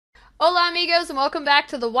Hola amigos, and welcome back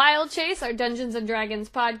to the Wild Chase, our Dungeons & Dragons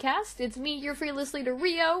podcast. It's me, your fearless leader,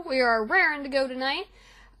 Rio. We are raring to go tonight.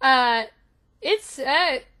 It's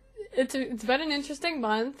been an interesting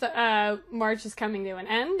month. March is coming to an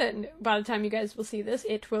end, and by the time you guys will see this,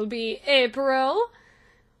 it will be April.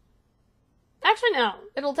 Actually, no.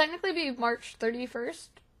 It'll technically be March 31st.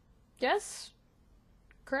 Yes?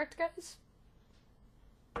 Correct, guys?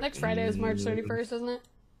 Next Friday is March 31st, isn't it?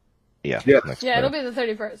 Yeah. Yeah, it'll be the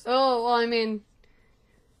 31st. Oh, well, I mean,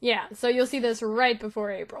 yeah, so you'll see this right before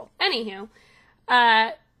April. Anywho,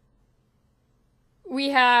 we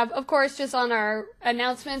have, of course, just on our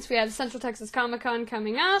announcements, we have Central Texas Comic-Con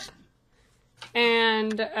coming up,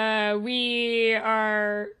 and we're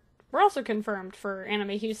also confirmed for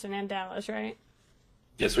Anime Houston and Dallas, right?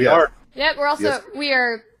 Yes, we are. Yep, we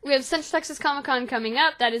have Central Texas Comic-Con coming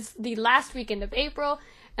up. That is the last weekend of April.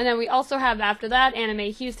 And then we also have, after that,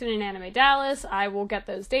 Anime Houston and Anime Dallas. I will get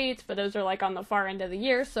those dates, but those are, on the far end of the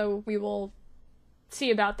year, so we will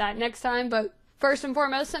see about that next time. But first and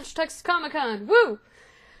foremost, Central Texas Comic-Con. Woo!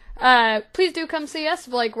 Please do come see us.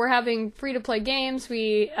 We're having free-to-play games.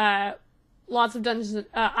 Lots of Dungeons...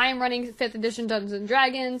 I am running 5th edition Dungeons &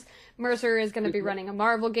 Dragons. Mercer is going to be running a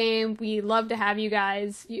Marvel game. We love to have you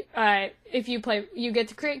guys. If you play... You get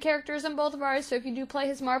to create characters in both of ours, so if you do play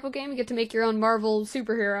his Marvel game, you get to make your own Marvel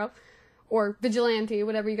superhero. Or vigilante,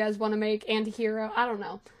 whatever you guys want to make. Anti-hero. I don't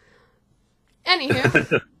know.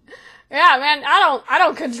 Anywho. Yeah, man, I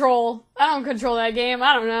don't control that game.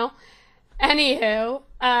 I don't know. Anywho.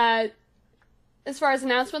 As far as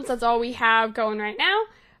announcements, that's all we have going right now.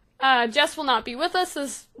 Jess will not be with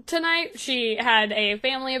us tonight. She had a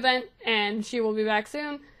family event, and she will be back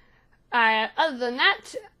soon. Other than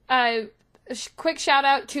that, quick shout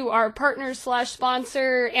out to our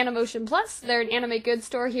partner/sponsor, Animotion Plus. They're an anime goods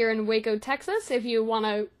store here in Waco, Texas. If you want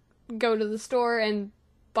to go to the store and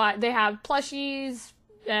buy, they have plushies,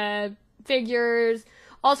 figures,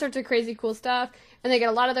 all sorts of crazy cool stuff. And they get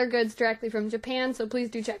a lot of their goods directly from Japan, so please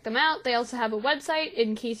do check them out. They also have a website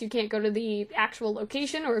in case you can't go to the actual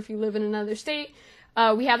location or if you live in another state.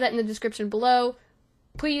 We have that in the description below.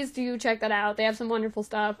 Please do check that out. They have some wonderful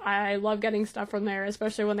stuff. I love getting stuff from there,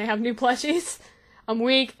 especially when they have new plushies. I'm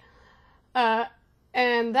weak.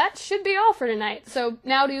 And that should be all for tonight. So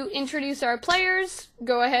now to introduce our players,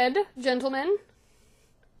 go ahead, gentlemen.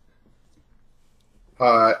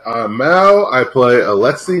 Hi, I'm Mal. I play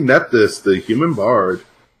Alexi Neptis, the human bard.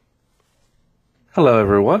 Hello,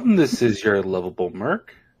 everyone. This is your lovable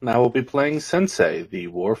Merc, and I will be playing Sensei, the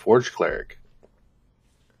Warforged Cleric.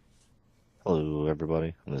 Hello,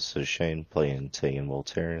 everybody. This is Shane playing Tegan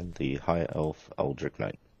Voltaire, the High Elf Eldritch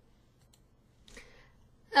Knight.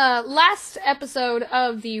 Last episode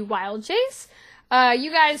of the Wild Chase,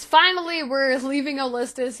 you guys finally were leaving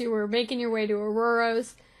Olistus. You were making your way to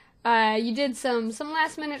Auroros. You did some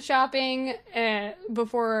last minute shopping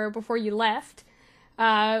before you left.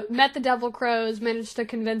 Met the Devil Crows, managed to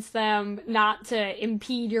convince them not to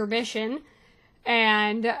impede your mission,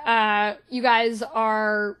 and you guys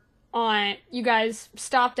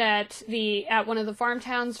stopped at one of the farm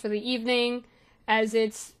towns for the evening, as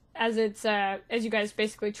you guys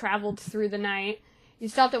basically traveled through the night. You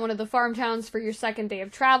stopped at one of the farm towns for your second day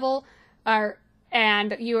of travel,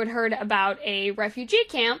 and you had heard about a refugee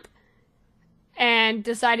camp, and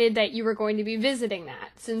decided that you were going to be visiting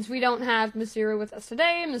that. Since we don't have Masira with us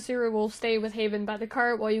today, Masira will stay with Haven by the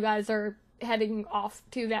cart while you guys are heading off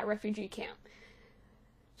to that refugee camp.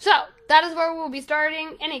 So, that is where we'll be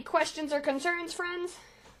starting. Any questions or concerns, friends?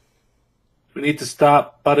 We need to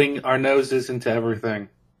stop butting our noses into everything.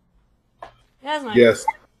 That's not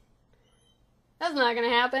gonna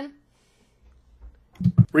happen.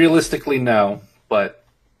 Realistically, no, but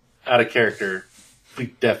out of character, we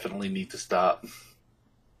definitely need to stop.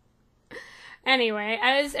 Anyway,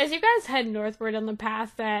 as you guys head northward on the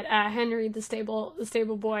path that Henry, the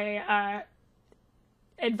stable boy,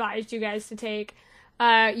 advised you guys to take,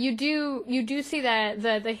 you do see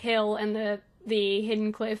the hill and the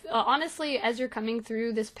hidden cliff. Honestly, as you're coming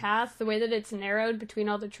through this path, the way that it's narrowed between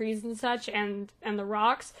all the trees and such and the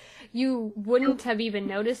rocks, you wouldn't have even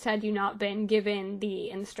noticed had you not been given the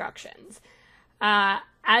instructions.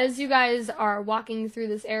 As you guys are walking through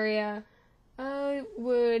this area,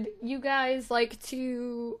 would you guys like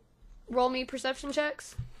to roll me perception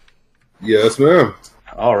checks? Yes, ma'am.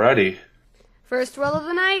 Alrighty. First roll of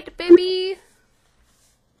the night, baby!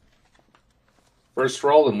 First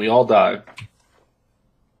roll and we all die.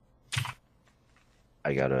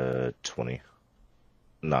 I got a 20.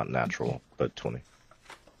 Not natural, but 20.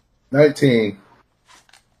 19.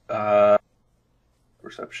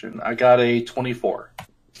 Perception. I got a 24.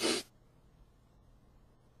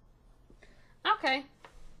 Okay.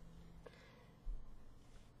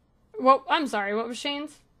 Well, I'm sorry, what was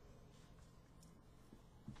Shane's?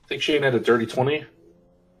 I think Shane had a dirty 20.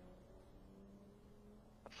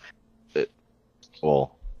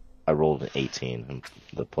 Well, I rolled an 18, and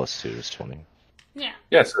the plus 2 is 20. Yeah.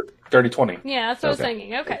 Yes, dirty 20. Yeah, that's what I was Okay.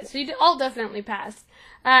 thinking. Okay, so you all definitely passed.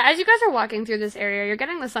 As you guys are walking through this area, you're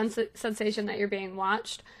getting the sensation that you're being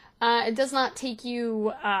watched. It does not take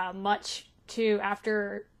you much to,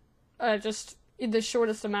 after just the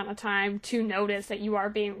shortest amount of time, to notice that you are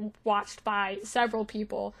being watched by several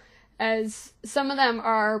people, as some of them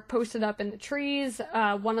are posted up in the trees.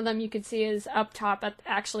 One of them you can see is up top, at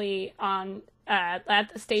the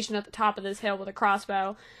station at the top of this hill with a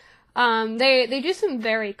crossbow. They do seem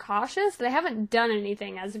very cautious. They haven't done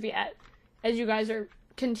anything as of yet, as you guys are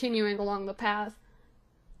continuing along the path.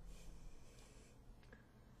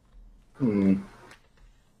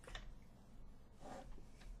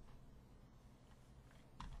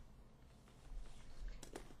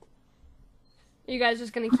 You guys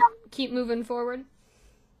just gonna keep moving forward?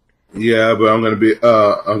 Yeah, but I'm gonna be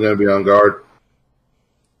on guard.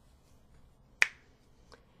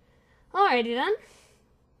 Alrighty then.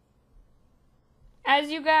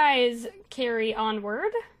 As you guys carry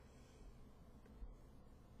onward,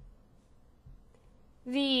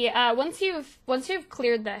 once you've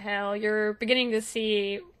cleared the hill, you're beginning to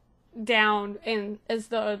see down, and as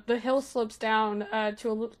the hill slopes down to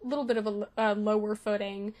a little bit of a lower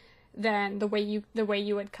footing than the way you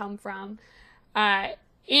had come from.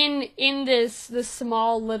 In this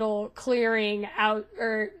small little clearing out,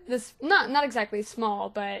 or this not exactly small,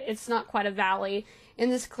 but it's not quite a valley. In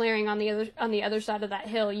this clearing on the other side of that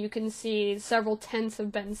hill, you can see several tents have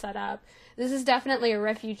been set up. This is definitely a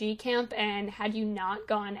refugee camp, and had you not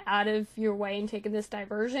gone out of your way and taken this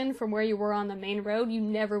diversion from where you were on the main road, you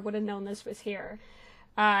never would have known this was here.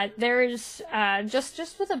 There's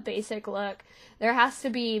just with a basic look, there has to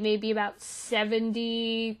be maybe about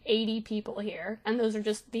 70, 80 people here, and those are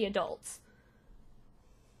just the adults.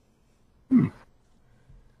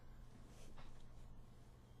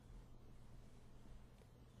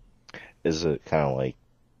 Is it kind of like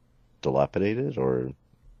dilapidated or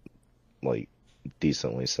like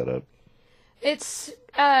decently set up? It's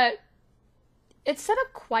set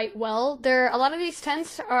up quite well. A lot of these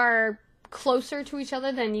tents are closer to each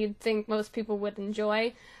other than you'd think most people would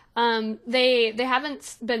enjoy. They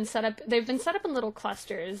haven't been set up. They've been set up in little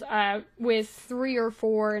clusters, with 3 or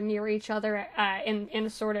 4 near each other, in a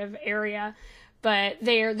sort of area, but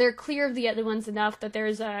they're clear of the other ones enough that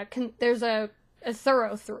there's a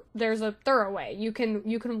thorough way. You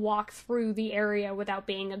can walk through the area without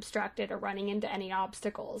being obstructed or running into any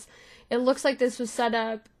obstacles. It looks like this was set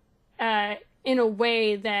up in a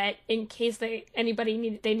way that in case anybody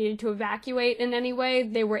needed to evacuate in any way,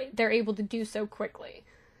 they're able to do so quickly.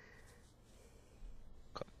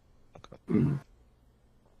 Okay.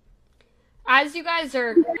 As you guys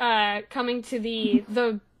are coming to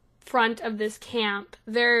the front of this camp,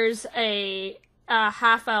 there's a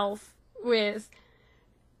half elf with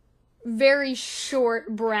very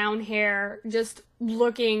short brown hair, just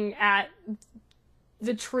looking at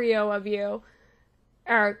the trio of you,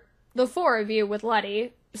 or the 4 of you with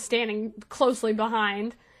Letty standing closely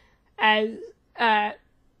behind, as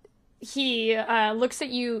he looks at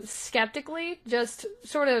you skeptically, just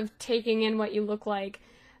sort of taking in what you look like.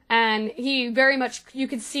 And he very much, you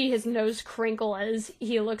can see his nose crinkle as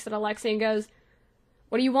he looks at Alexei and goes,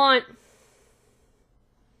 "What do you want?"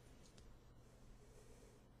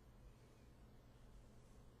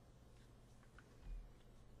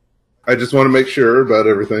 I just want to make sure about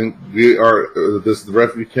everything. We are this is the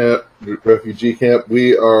refugee camp.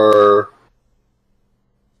 We are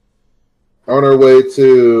on our way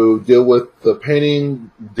to deal with the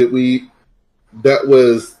painting. That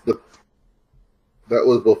was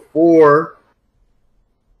before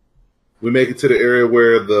we make it to the area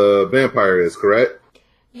where the vampire is, correct?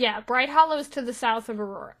 Yeah, Bright Hollow's to the south of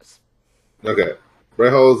Aurora's. Okay.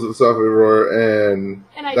 Bright Hollow's to the south of Aurora, and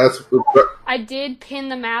that's... I did pin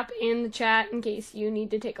the map in the chat in case you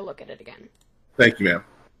need to take a look at it again. Thank you, ma'am.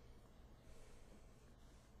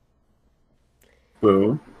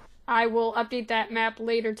 Boom. I will update that map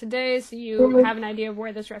later today so you have an idea of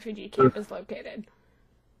where this refugee camp is located.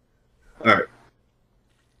 Alright.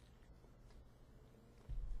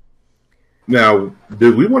 Now,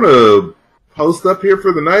 did we want to post up here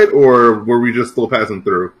for the night, or were we just still passing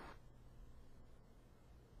through?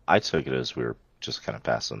 I took it as we were just kind of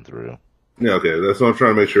passing through. Yeah, okay, that's what I'm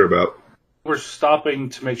trying to make sure about. We're stopping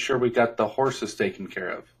to make sure we got the horses taken care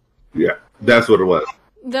of. Yeah, that's what it was.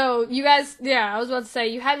 Though, you guys, I was about to say,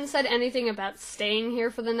 you hadn't said anything about staying here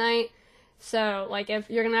for the night, So, like, if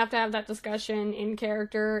you're going to have that discussion in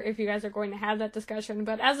character, if you guys are going to have that discussion,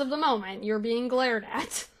 but as of the moment, you're being glared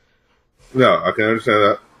at. No, I can understand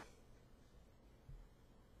that.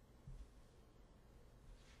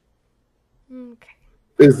 Okay.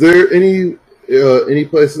 Is there any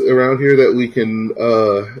place around here that we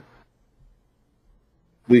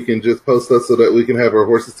can just post up so that we can have our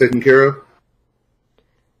horses taken care of?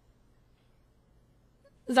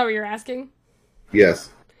 Is that what you're asking? Yes.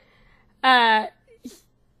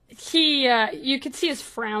 You could see his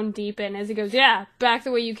frown deepen as he goes, yeah, back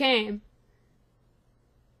the way you came.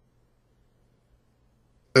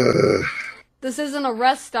 This isn't a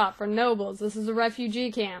rest stop for nobles. This is a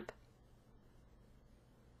refugee camp.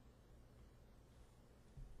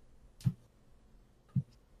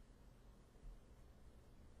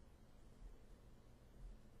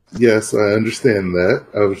 Yes, I understand that.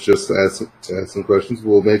 I was just asking questions.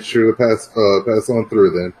 We'll make sure to pass on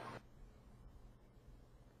through then.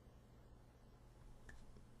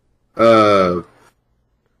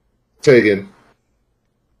 Tegan,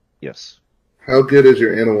 Yes. how good is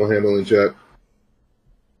your animal handling check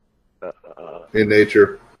in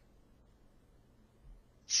nature?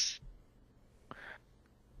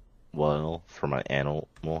 Well, for my animal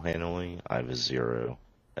handling, I have a 0,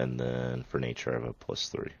 and then for nature, I have a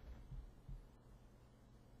 +3.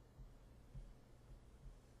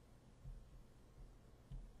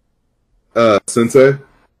 Sensei?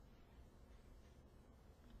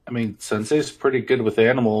 I mean, Sensei's pretty good with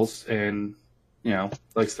animals and,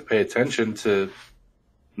 likes to pay attention to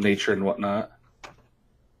nature and whatnot.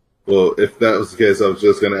 Well, if that was the case, I was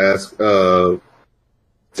just going to ask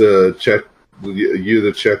to check you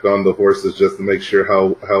to check on the horses just to make sure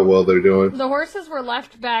how well they're doing. The horses were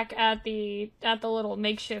left back at the little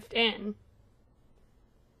makeshift inn.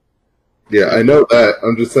 Yeah, I know that.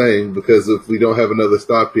 I'm just saying, because if we don't have another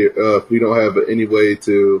stop here, if we don't have any way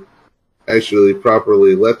to actually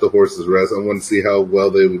properly let the horses rest, I want to see how well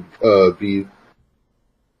they would be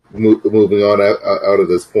moving on out of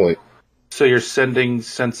this point. So you're sending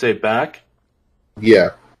Sensei back?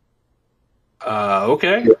 Yeah.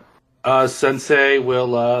 Okay. Sensei will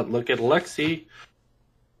look at Alexi.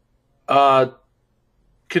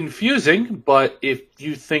 Confusing, but if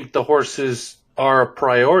you think the horses are a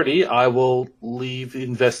priority, I will leave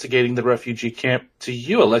investigating the refugee camp to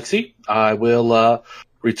you, Alexi. I will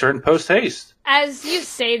return post-haste. As you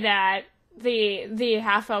say that, the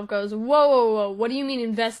half-elf goes, whoa, whoa, whoa, what do you mean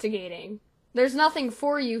investigating? There's nothing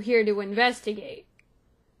for you here to investigate.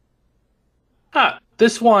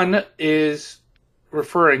 This one is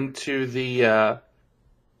referring to the,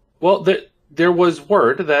 there was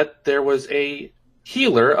word that there was a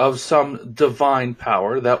healer of some divine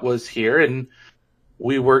power that was here, and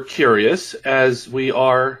we were curious, as we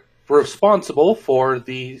are responsible for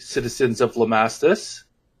the citizens of Lamastus,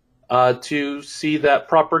 to see that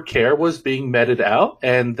proper care was being meted out,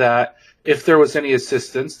 and that if there was any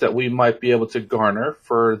assistance that we might be able to garner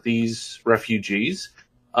for these refugees,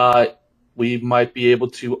 we might be able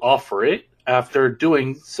to offer it after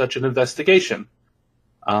doing such an investigation.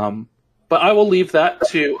 But I will leave that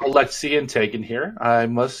to Alexi and Tegan here. I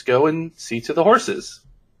must go and see to the horses.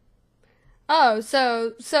 Oh,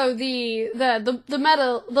 so the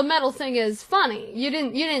metal thing is funny. You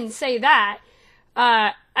didn't say that.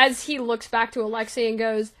 As he looks back to Alexi and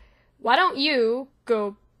goes, "Why don't you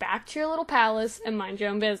go back to your little palace and mind your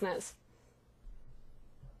own business?"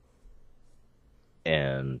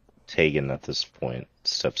 And Tegan, at this point,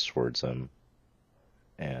 steps towards him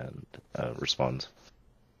and responds,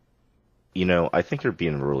 I think you're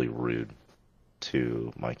being really rude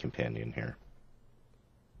to my companion here.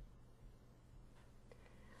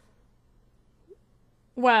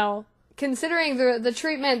 Well, considering the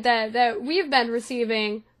treatment that we've been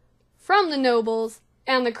receiving from the nobles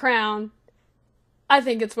and the crown, I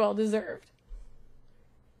think it's well deserved.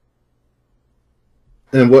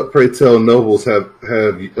 And what, pray tell, nobles have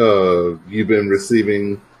you been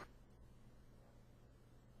receiving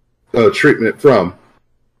treatment from?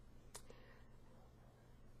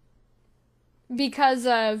 Because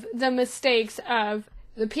of the mistakes of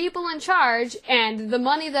the people in charge and the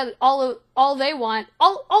money that all they want.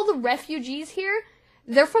 All the refugees here,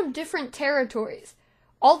 they're from different territories.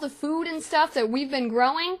 All the food and stuff that we've been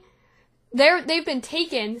growing, they've been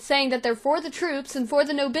taken, saying that they're for the troops and for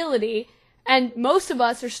the nobility, and most of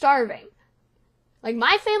us are starving. Like,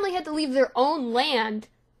 my family had to leave their own land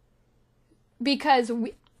because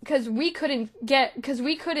we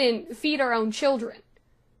couldn't feed our own children.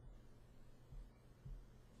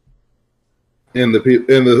 And the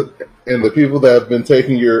people that have been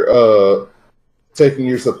taking your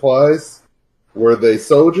supplies, were they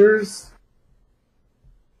soldiers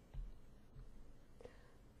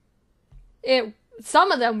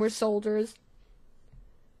Some of them were soldiers.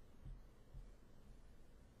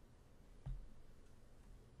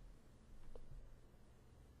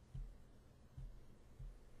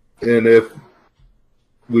 And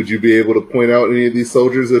would you be able to point out any of these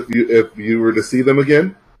soldiers if you were to see them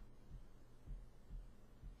again?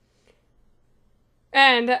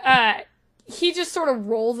 And he just sort of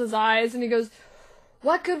rolls his eyes and he goes,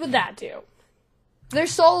 "What good would that do? They're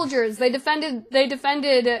soldiers. They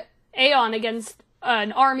defended Aeon against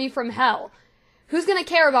an army from hell. Who's gonna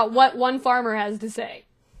care about what one farmer has to say?"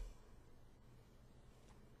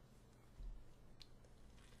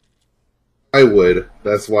 I would.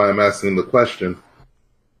 That's why I'm asking the question.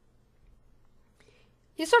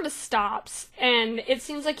 He sort of stops, and it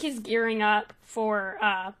seems like he's gearing up for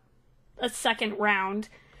a second round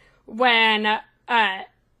when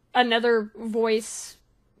another voice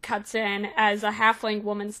cuts in as a halfling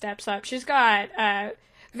woman steps up. She's got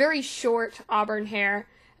very short auburn hair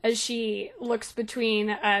as she looks between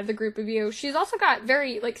the group of you. She's also got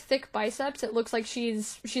very thick biceps. It looks like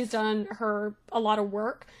she's done a lot of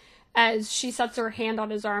work as she sets her hand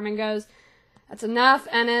on his arm and goes, "That's enough,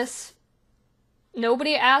 Ennis.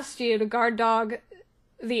 Nobody asked you to guard dog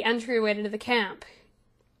the entryway to the camp."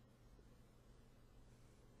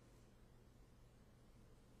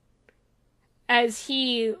 As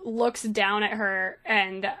he looks down at her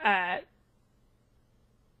and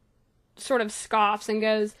sort of scoffs and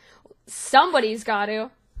goes, "Somebody's got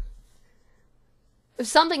to. If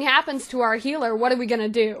something happens to our healer, what are we gonna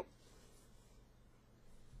do?"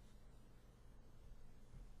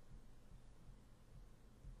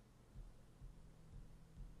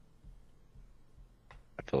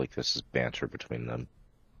 I feel like this is banter between them.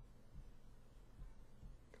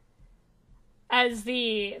 As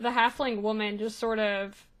the halfling woman just sort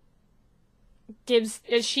of gives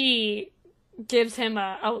him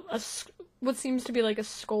a what seems to be like a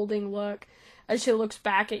scolding look as she looks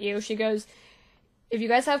back at you. She goes, "If you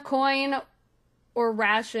guys have coin or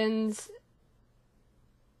rations,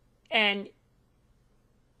 and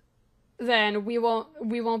then we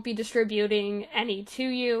won't be distributing any to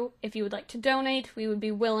you. If you would like to donate, we would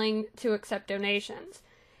be willing to accept donations.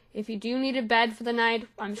 If you do need a bed for the night,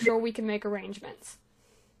 I'm sure we can make arrangements."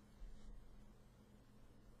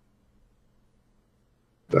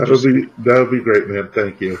 That'll be great, man.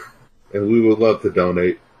 Thank you, and we would love to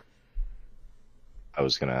donate. I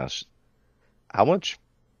was gonna ask, how much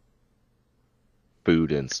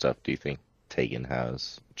food and stuff do you think Tegan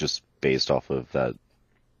has, just based off of that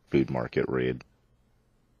food market raid?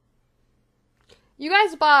 You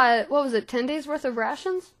guys bought, what was it, 10 days worth of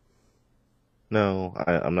rations? No,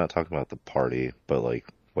 I'm not talking about the party, but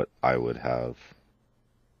what I would have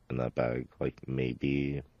in that bag,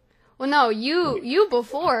 maybe. Well, no, you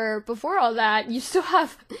before all that, you still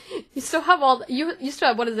have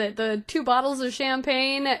what is it, the 2 bottles of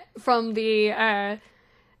champagne from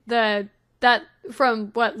from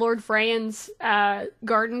what Lord Freyan's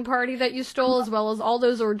garden party that you stole, as well as all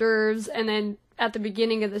those hors d'oeuvres, and then at the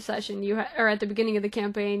beginning of the session, or at the beginning of the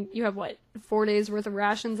campaign, you have 4 days worth of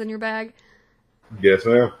rations in your bag? Yes,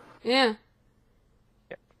 ma'am. Yeah.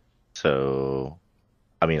 So,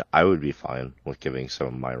 I mean, I would be fine with giving some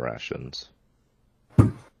of my rations.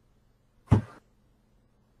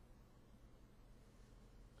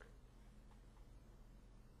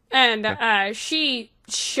 And she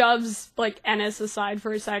shoves Ennis aside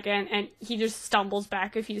for a second, and he just stumbles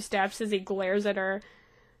back a few steps as he glares at her.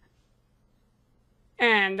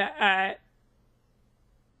 And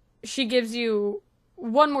she gives you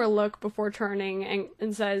one more look before turning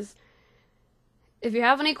and says, "If you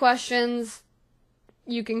have any questions,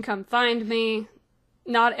 you can come find me.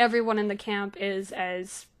 Not everyone in the camp is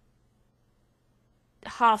as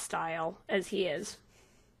hostile as he is.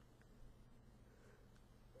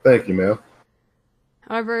 Thank you, ma'am.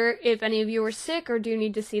 However, if any of you are sick or do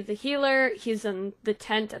need to see the healer, he's in the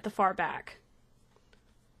tent at the far back."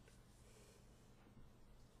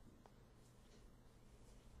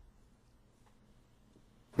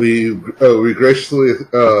 We graciously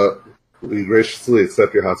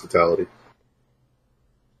accept your hospitality.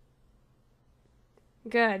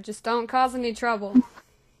 Good, just don't cause any trouble.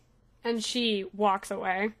 And she walks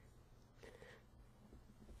away.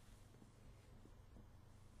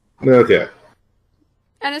 Okay.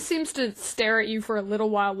 And it seems to stare at you for a little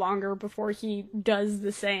while longer before he does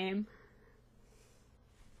the same.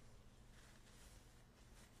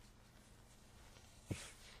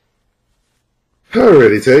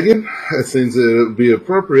 Alrighty, Tegan. It seems it would be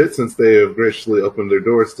appropriate, since they have graciously opened their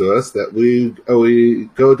doors to us, that we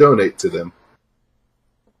go donate to them.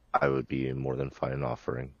 I would be more than fine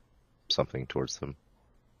offering something towards them.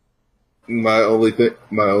 My only thing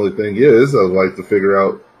is, I'd like to figure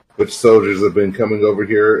out which soldiers have been coming over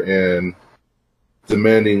here and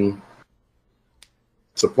demanding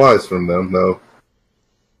supplies from them. Though,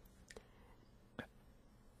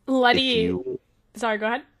 Letty, sorry, go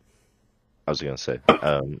ahead. I was gonna say,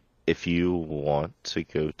 if you want to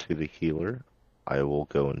go to the healer, I will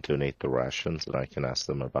go and donate the rations, and I can ask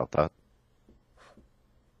them about that.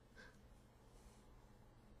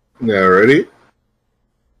 now ready?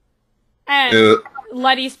 And Uh,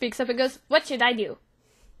 Letty speaks up and goes, "What should I do?"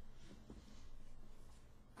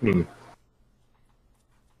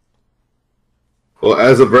 Well,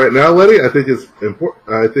 as of right now, Letty, I think it's important.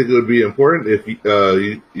 I think it would be important if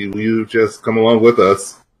you just come along with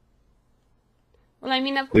us. Well, I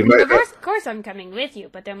mean, of We might. course I'm coming with you,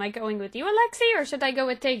 but am I going with you, Alexi, or should I go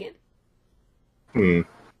with Tegan?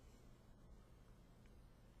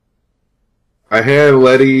 I hand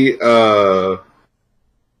Letty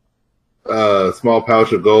small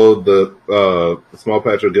pouch of gold, the small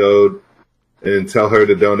patch of gold, and tell her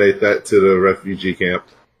to donate that to the refugee camp.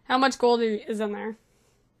 How much gold is in there?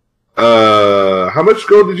 How much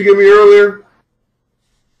gold did you give me earlier?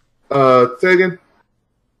 Tegan?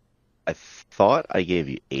 I thought I gave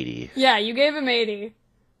you 80. Yeah, you gave him 80.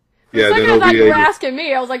 Yeah, The then second I it'll thought be you were 80. asking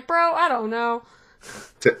me, I was like, bro, I don't know.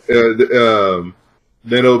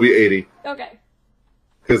 Then it'll be 80. Okay.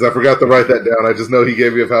 Because I forgot to write that down. I just know he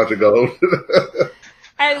gave me a pouch of gold.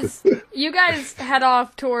 As you guys head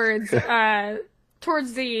off towards the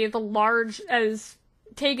large, as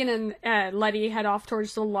Tegan and Letty head off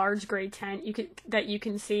towards the large gray tent that you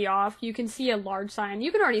can see off. You can see a large sign.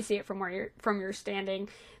 You can already see it from where you're standing.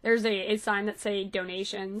 There's a sign that say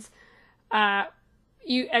donations. As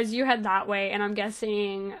you head that way, and I'm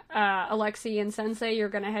guessing Alexi and Sensei, you're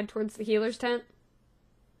gonna head towards the healer's tent.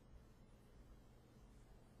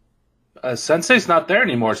 Sensei's not there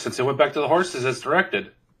anymore since it went back to the horses as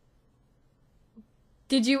directed.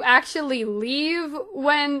 Did you actually leave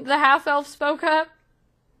when the half elf spoke up?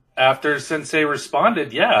 After Sensei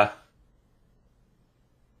responded, yeah.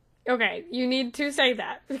 Okay, you need to say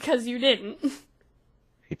that because you didn't.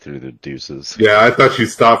 He threw the deuces. Yeah, I thought you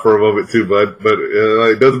stopped for a moment too, bud. But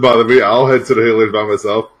it doesn't bother me. I'll head to the healers by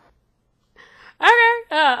myself.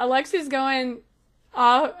 Okay, Alexi's going.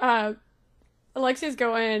 Alexi's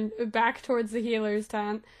going back towards the healer's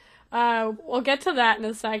tent. We'll get to that in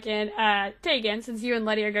a second. Tegan, since you and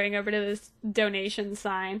Letty are going over to this donation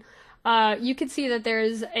sign, you can see that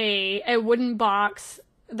there's a wooden box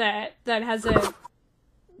that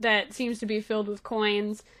seems to be filled with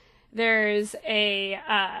coins. There's a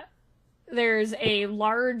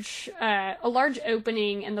large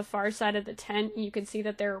opening in the far side of the tent. You can see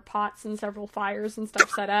that there are pots and several fires and stuff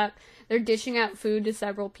set up. They're dishing out food to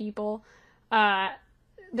several people.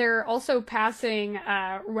 They're also passing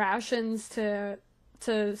rations to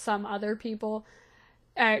some other people,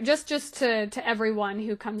 just to everyone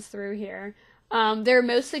who comes through here. They're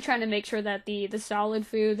mostly trying to make sure that the solid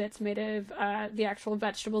food that's made of the actual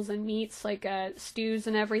vegetables and meats, like stews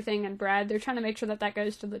and everything and bread, they're trying to make sure that that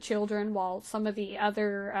goes to the children, while some of the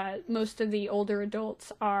other, most of the older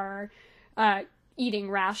adults are eating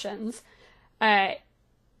rations.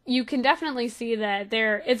 You can definitely see that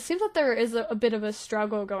it seems that there is a bit of a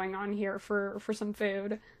struggle going on here for some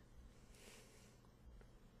food.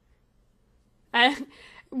 And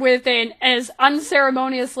with an as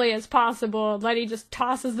unceremoniously as possible, Letty just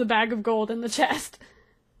tosses the bag of gold in the chest.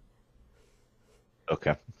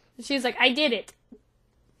 Okay. She's like, I did it.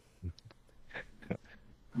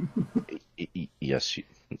 Yes,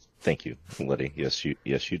 thank you, Letty. Yes, you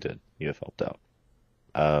did. You have helped out.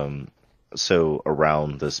 So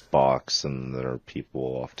around this box, and there are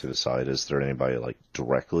people off to the side. Is there anybody like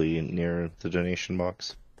directly near the donation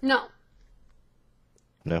box? No.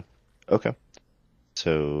 No? Okay.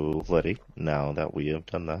 So, Letty, now that we have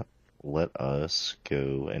done that, let us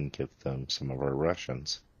go and give them some of our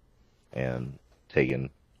rations. And Tegan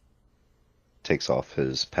takes off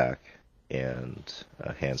his pack and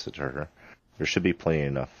hands it to her. There should be plenty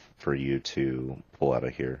enough for you to pull out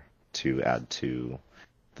of here to add to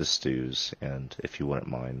the stews, and if you wouldn't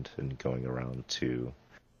mind, and going around to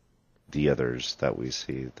the others that we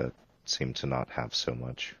see that seem to not have so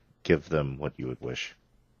much, give them what you would wish.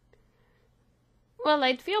 Well,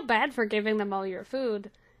 I'd feel bad for giving them all your food.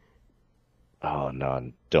 Oh,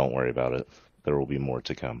 no, don't worry about it. There will be more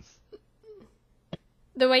to come.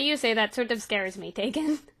 The way you say that sort of scares me,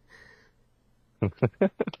 Tegan.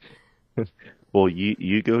 Well,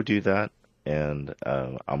 you go do that, and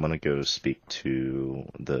I'm going to go speak to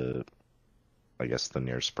the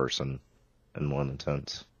nearest person in one of the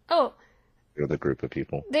tents. Oh. Or the group of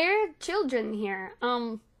people. There are children here.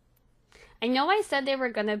 I know I said they were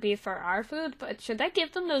gonna be for our food, but should I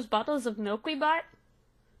give them those bottles of milk we bought?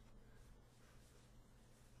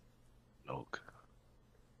 Milk.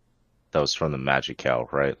 That was from the Magic Cow,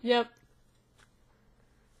 right? Yep.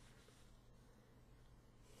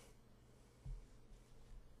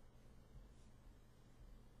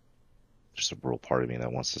 There's a real part of me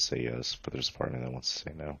that wants to say yes, but there's a part of me that wants to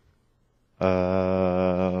say no.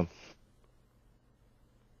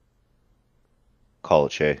 Call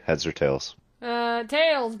it, Shay. Heads or tails?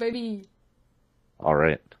 Tails, baby. All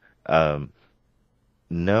right.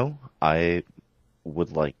 No, I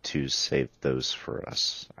would like to save those for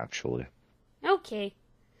us, actually. Okay.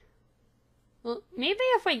 Well, maybe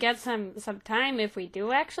if we get some time, if we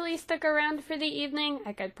do actually stick around for the evening,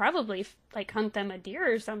 I could probably, like, hunt them a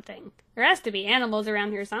deer or something. There has to be animals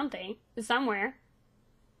around here somewhere.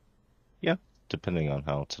 Yeah, depending on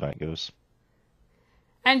how tonight goes.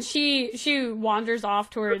 And she wanders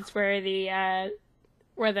off towards where the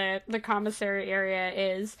commissary area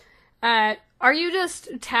is. Are you just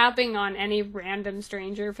tapping on any random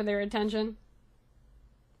stranger for their attention?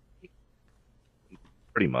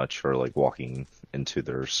 Pretty much, or like walking into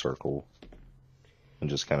their circle and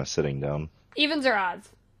just kind of sitting down. Evens or odds?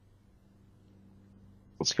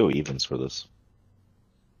 Let's go evens for this.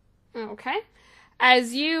 Okay.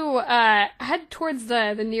 As you head towards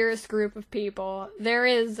the nearest group of people,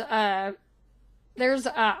 there's a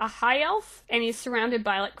high elf, and he's surrounded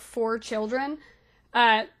by like 4 children.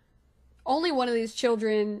 Only one of these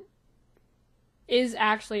children is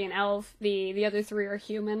actually an elf. The other 3 are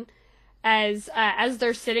human. As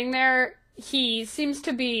they're sitting there, he seems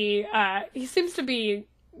to be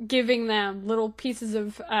giving them little pieces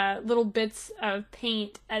of little bits of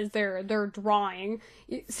paint as they're drawing.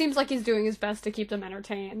 It seems like he's doing his best to keep them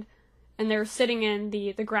entertained, and they're sitting in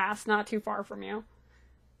the grass not too far from you.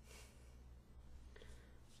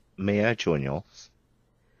 May I join y'all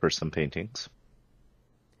for some paintings?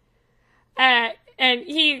 And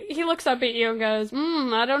he looks up at you and goes,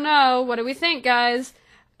 I don't know. What do we think, guys?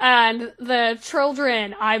 And the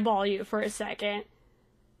children eyeball you for a second.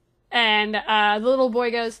 And the little boy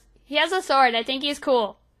goes, he has a sword. I think he's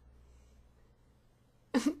cool.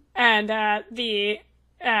 And the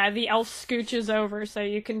elf scooches over so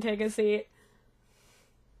you can take a seat.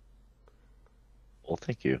 Well,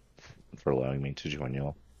 thank you for allowing me to join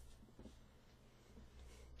y'all.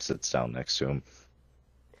 Sits down next to him.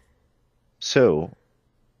 So,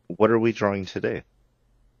 what are we drawing today?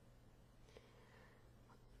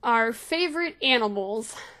 Our favorite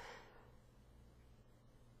animals.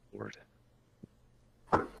 Lord.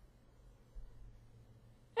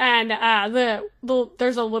 And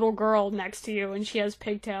there's a little girl next to you, and she has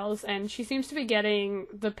pigtails, and she seems to be getting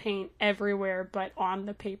the paint everywhere but on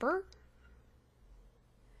the paper.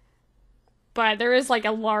 But there is like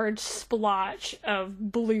a large splotch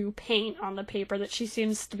of blue paint on the paper that she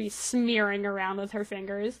seems to be smearing around with her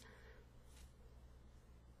fingers.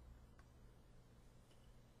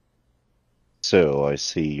 So I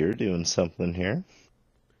see you're doing something here.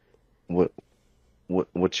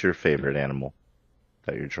 What's your favorite animal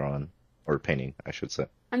that you're drawing or painting, I should say?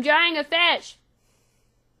 I'm drawing a fish.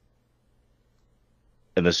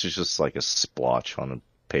 And this is just like a splotch on a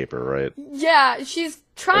paper, right? Yeah, she's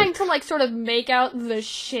trying to like sort of make out the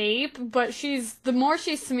shape, but the more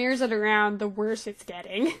she smears it around, the worse it's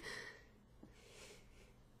getting.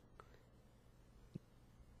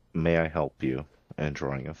 May I help you in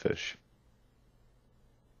drawing a fish?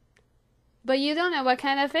 But you don't know what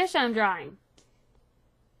kind of fish I'm drawing.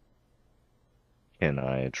 Can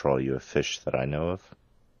I draw you a fish that I know of?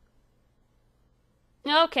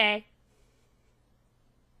 Okay.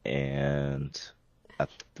 And at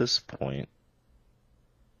this point...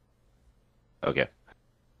 Okay.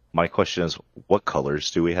 My question is, what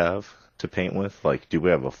colors do we have to paint with? Like, do we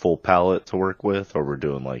have a full palette to work with, or we're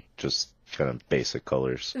doing, like, just kind of basic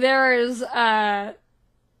colors? There's a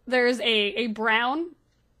brown,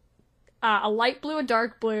 a light blue, a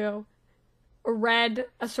dark blue, a red,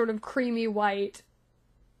 a sort of creamy white,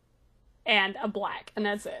 and a black, and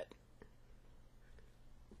that's it.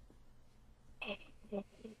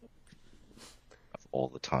 All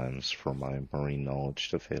the times for my marine knowledge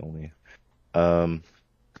to fail me.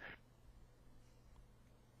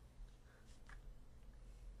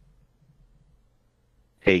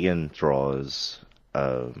 Hagen draws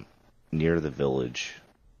near the village,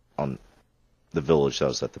 on the village that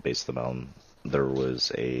was at the base of the mountain. There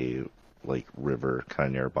was a like river kind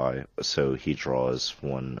of nearby, so he draws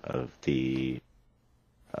one of the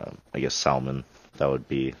I guess salmon that would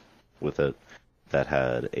be with it, that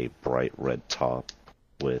had a bright red top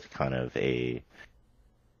with kind of a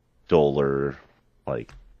duller,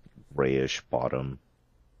 like grayish bottom,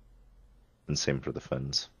 and same for the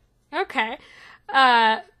fins. Okay.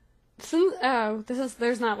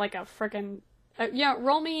 There's not like a frickin'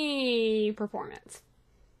 roll me performance.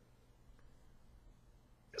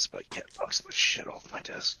 Yes, but I can't knock so much shit off my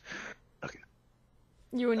desk. Okay.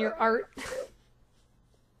 You and your art.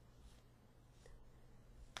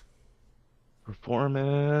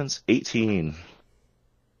 Performance 18.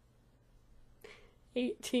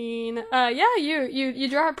 18. Yeah, you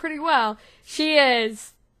draw it pretty well. She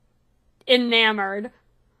is enamored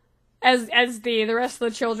as the rest of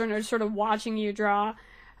the children are sort of watching you draw.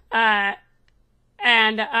 And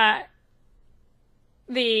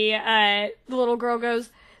the little girl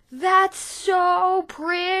goes, "That's so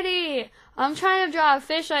pretty. I'm trying to draw a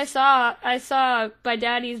fish I saw by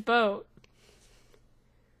Daddy's boat."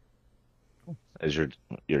 Is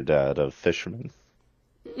your dad a fisherman?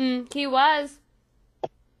 He was.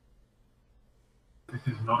 This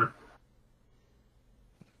is not a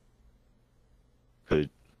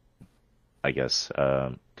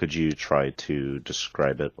Could you try to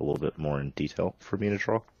describe it a little bit more in detail for me to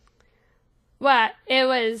draw? What? It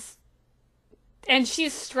was. And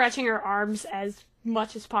she's stretching her arms as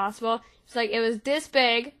much as possible. She's like, it was this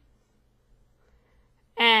big.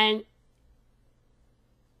 And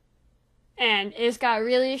it's got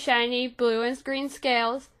really shiny blue and green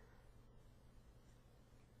scales.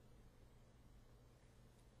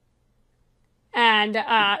 And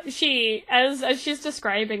she, as she's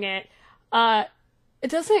describing it, it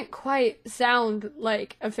doesn't quite sound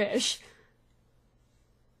like a fish.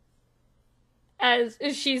 As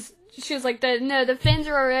she's like, the fins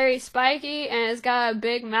are very spiky and it's got a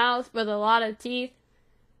big mouth with a lot of teeth.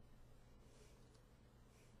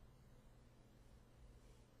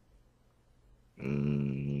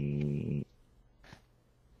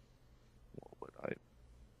 What would I?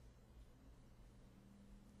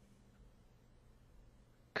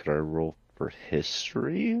 Could I roll for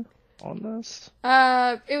history on this?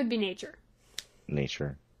 It would be nature.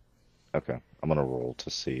 Nature. Okay, I'm gonna roll to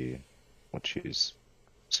see what she's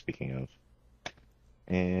speaking of.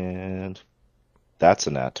 And that's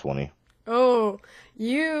a nat 20. Oh,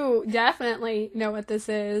 you definitely know what this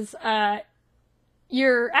is.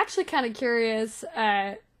 You're actually kind of curious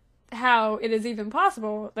how it is even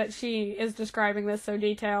possible that she is describing this so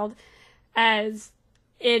detailed, as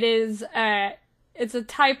it is it's a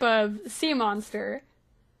type of sea monster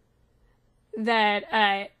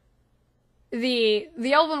that the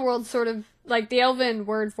elven world sort of, like, the elven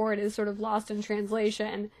word for it is sort of lost in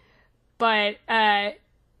translation, but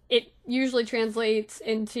it usually translates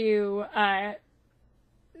into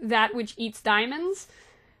that which eats diamonds.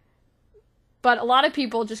 But a lot of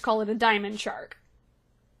people just call it a diamond shark.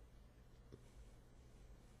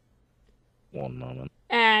 One moment.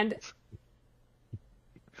 And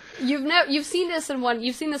you've seen this in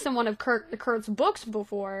one of Kurt's books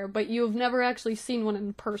before, but you've never actually seen one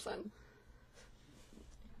in person.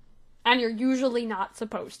 And you're usually not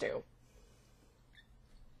supposed to.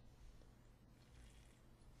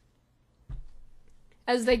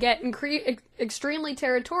 As they get extremely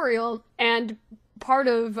territorial, and part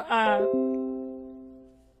of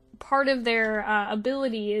their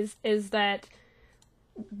ability is that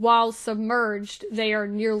while submerged, they are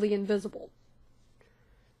nearly invisible.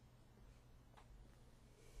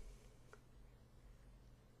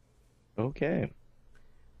 Okay.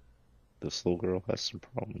 This little girl has some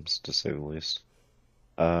problems, to say the least.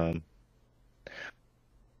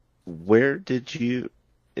 Where did you,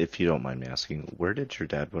 if you don't mind me asking, where did your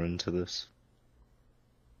dad run into this?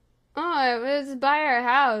 Oh, it was by our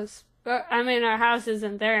house. But, I mean, our house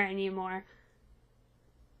isn't there anymore.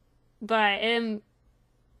 But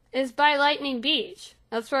it's by Lightning Beach.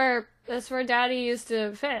 That's where Daddy used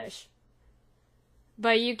to fish.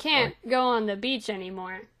 But you can't go on the beach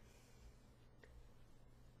anymore.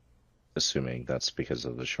 Assuming that's because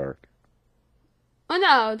of the shark. Oh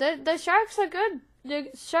no, the shark's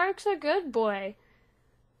a good boy.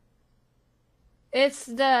 It's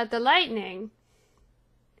the lightning.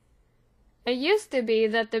 It used to be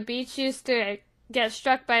that the beach used to get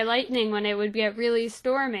struck by lightning when it would get really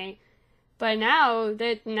stormy. But now,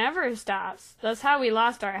 it never stops. That's how we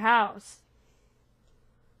lost our house.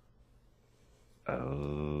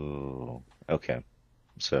 Oh, okay.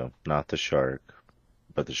 So, not the shark,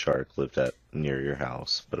 but the shark lived near your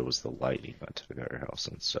house, but it was the lightning that took out your house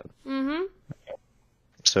instead. Mm-hmm.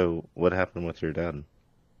 So, what happened with your dad?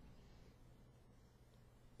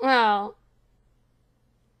 Well,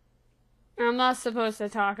 I'm not supposed to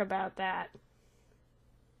talk about that.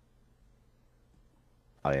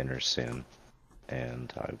 I understand,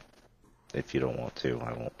 and if you don't want to,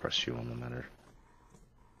 I won't press you on the matter.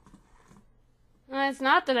 Well, it's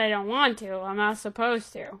not that I don't want to. I'm not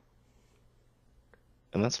supposed to.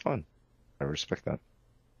 And that's fine. I respect that.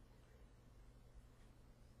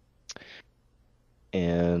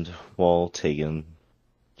 And while Tegan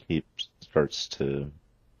starts to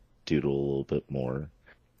doodle a little bit more,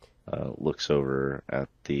 looks over at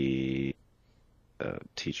the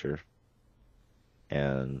teacher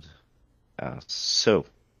and asks, "So,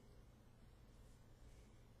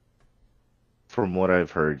 from what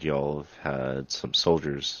I've heard, y'all have had some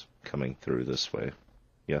soldiers coming through this way,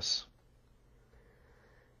 yes?"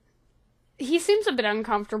 He seems a bit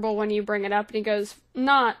uncomfortable when you bring it up, and he goes,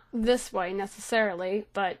 "Not this way necessarily,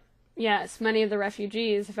 but yes, many of the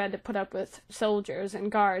refugees have had to put up with soldiers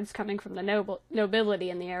and guards coming from the nobility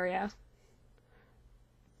in the area."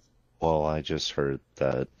 Well, I just heard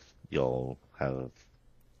that y'all have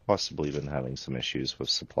possibly been having some issues with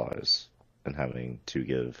supplies and having to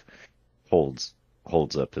give holds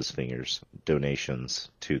up his fingers donations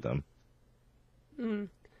to them. Mm.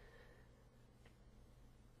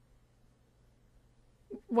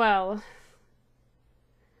 Well,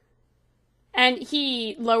 and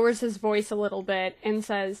he lowers his voice a little bit and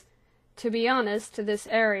says, "To be honest, this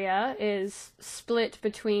area is split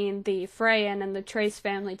between the Freyan and the Trace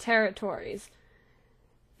family territories.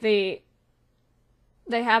 They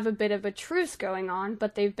have a bit of a truce going on,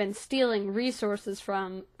 but they've been stealing resources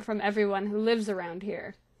from everyone who lives around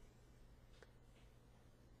here."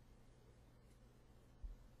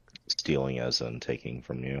 Stealing as in taking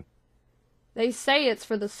from you. They say it's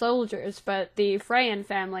for the soldiers, but the Freyan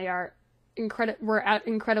family were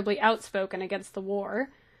incredibly outspoken against the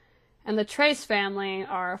war, and the Trace family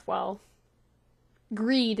are, well,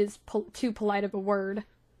 greed is too polite of a word.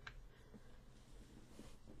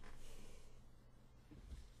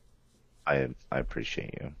 I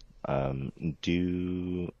appreciate you.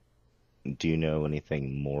 Do you know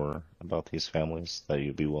anything more about these families that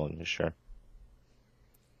you'd be willing to share?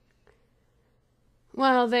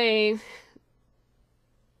 Well,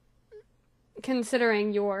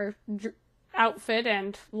 considering your outfit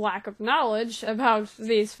and lack of knowledge about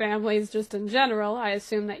these families just in general, I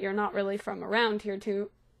assume that you're not really from around here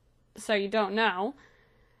so you don't know.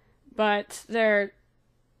 But they're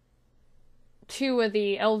two of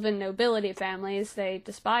the elven nobility families. They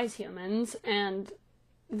despise humans, and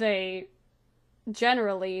they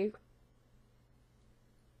generally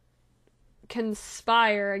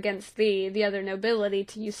conspire against the other nobility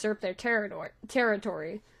to usurp their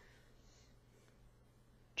territory.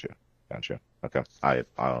 Gotcha. Okay. I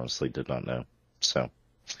honestly did not know. So,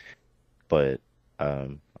 but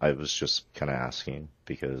I was just kind of asking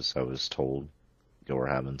because I was told you were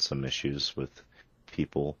having some issues with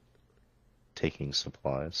people taking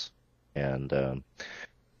supplies, and or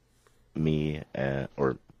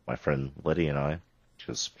my friend Letty and I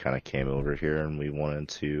just kind of came over here, and we wanted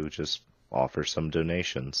to just offer some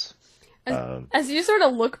donations. As you sort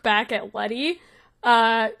of look back at Letty,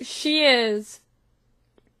 she is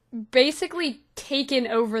basically taken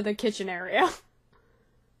over the kitchen area.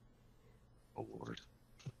 Oh Lord.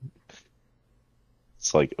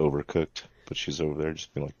 It's like Overcooked, but she's over there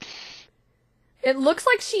just being like... It looks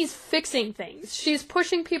like she's fixing things. She's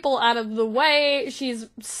pushing people out of the way. She's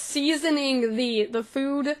seasoning the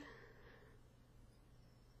food.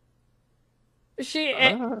 She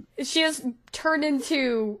has turned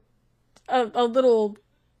into a little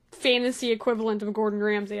fantasy equivalent of Gordon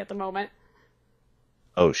Ramsay at the moment.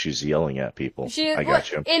 Oh, she's yelling at people. I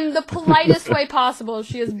got you. In the politest way possible,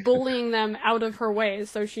 she is bullying them out of her way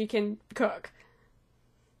so she can cook.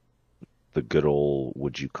 The good old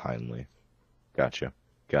 "would you kindly." Gotcha.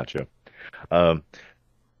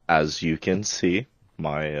 As you can see,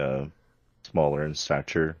 my smaller in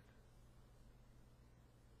stature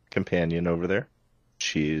companion over there,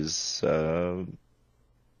 she's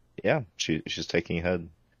she's taking ahead,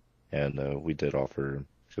 and we did offer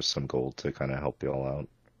just some gold to kind of help you all out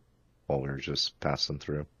while we were just passing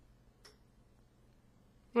through.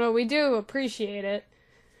 Well, we do appreciate it.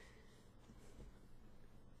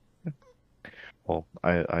 Well,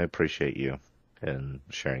 I appreciate you and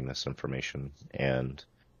sharing this information. And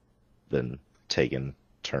then Tegan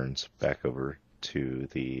turns back over to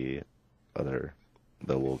the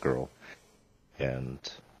little girl, and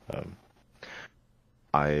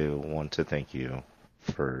I want to thank you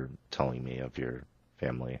for telling me of your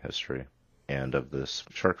family history and of this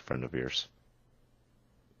shark friend of yours.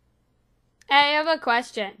 I have a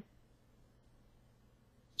question.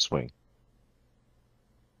 Swing.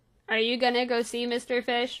 Are you gonna go see Mr.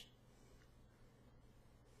 Fish?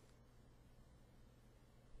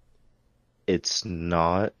 It's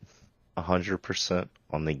not 100%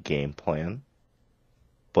 on the game plan,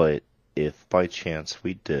 but if by chance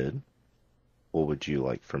we did, what would you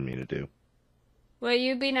like for me to do? Will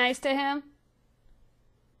you be nice to him?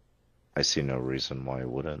 I see no reason why I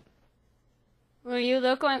wouldn't. Will you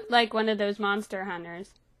look like one of those monster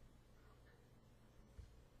hunters?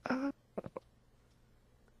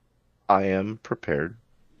 I am prepared,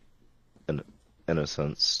 in a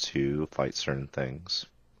sense, to fight certain things,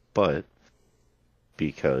 but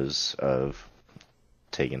because of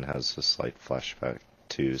Tegan has a slight flashback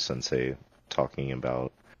to Sensei talking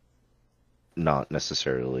about not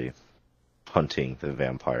necessarily hunting the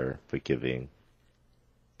vampire, but giving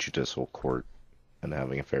judicial court and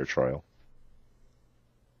having a fair trial.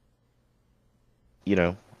 You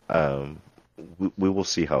know, we will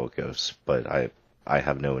see how it goes, but I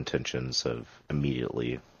have no intentions of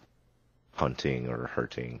immediately hunting or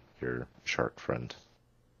hurting your shark friend.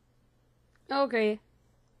 Okay.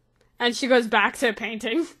 And she goes back to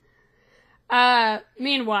painting.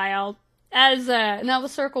 Meanwhile, and I will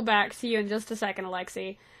circle back to you in just a second,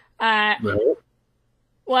 Alexi. No.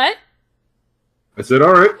 What? I said,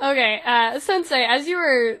 all right. Okay, Sensei, as you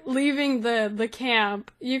were leaving the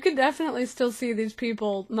camp, you could definitely still see these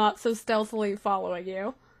people not so stealthily following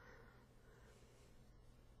you.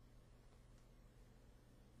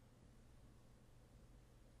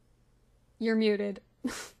 You're muted.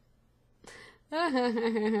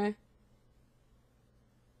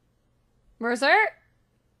 Mercer?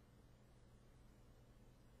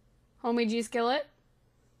 Homie G Skillet?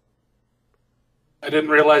 I didn't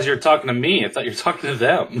realize you were talking to me. I thought you were talking to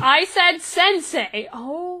them. I said Sensei!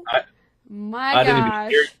 Oh my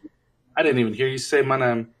gosh. I didn't even hear you say my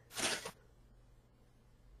name.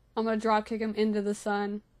 I'm gonna dropkick him into the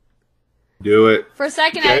sun. Do it. For a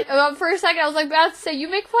second, Okay. I was like about to say, you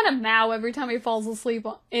make fun of Mao every time he falls asleep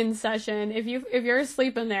in session. If you're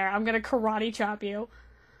asleep in there, I'm gonna karate chop you.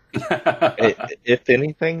 If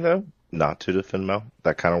anything, though, not to defend Mel,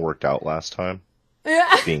 that kind of worked out last time.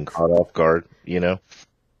 Yeah. Being caught off guard, you know?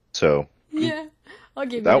 So, Yeah. I'll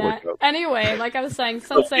give you That that. worked out. Anyway, like I was saying,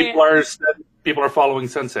 So Sensei. people are following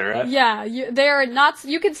Sensei, right? Yeah, they are not.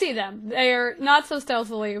 You can see them. They are not so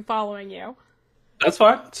stealthily following you. That's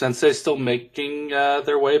fine. Sensei's still making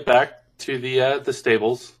their way back to the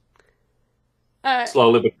stables,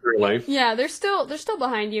 slowly but surely. Yeah, they're still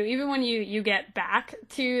behind you, even when you get back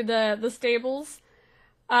to the stables.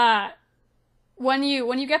 When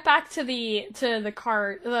you get back to the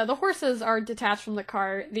cart, the horses are detached from the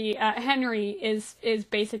cart. The Henry is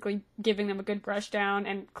basically giving them a good brush down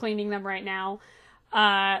and cleaning them right now.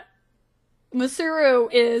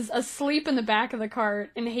 Masuru is asleep in the back of the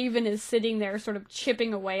cart, and Haven is sitting there sort of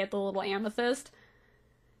chipping away at the little amethyst.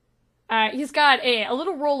 He's got a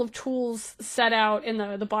little roll of tools set out in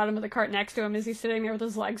the bottom of the cart next to him as he's sitting there with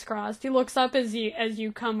his legs crossed. He looks up as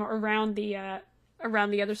you come around the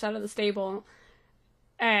other side of the stable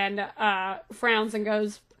and frowns and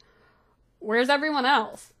goes, "Where's everyone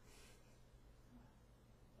else?"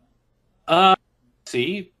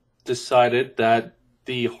 Decided that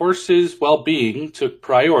the horse's well-being took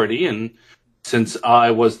priority, and since I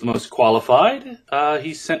was the most qualified,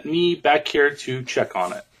 he sent me back here to check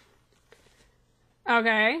on it.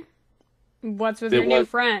 Okay. What's with your new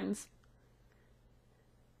friends?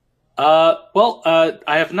 I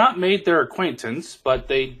have not made their acquaintance, but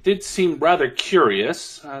they did seem rather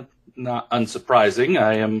curious. Not unsurprising.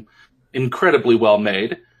 I am incredibly well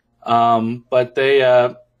made. But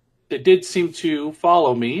they did seem to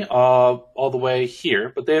follow me all the way here,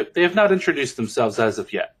 but they have not introduced themselves as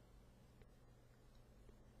of yet.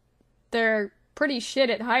 They're pretty shit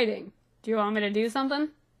at hiding. Do you want me to do something?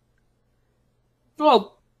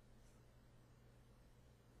 Well,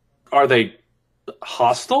 are they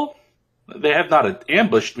hostile? They have not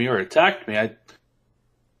ambushed me or attacked me.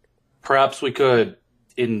 Perhaps we could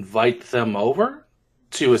invite them over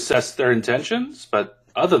to assess their intentions, but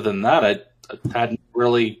other than that, I hadn't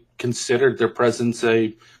really considered their presence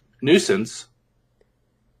a nuisance.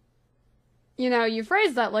 You know, you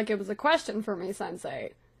phrased that like it was a question for me,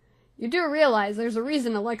 Sensei. You do realize there's a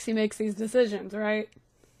reason Alexi makes these decisions, right?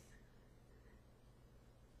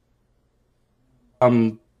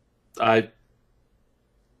 I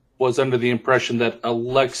was under the impression that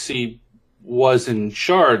Alexi was in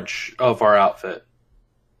charge of our outfit.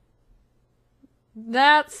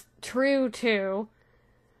 That's true, too.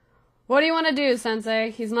 What do you want to do,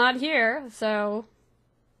 Sensei? He's not here, so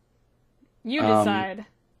you decide.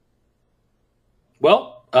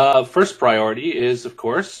 Well, first priority is, of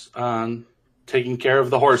course, taking care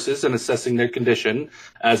of the horses and assessing their condition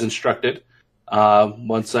as instructed.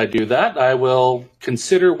 Once I do that, I will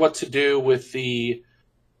consider what to do with the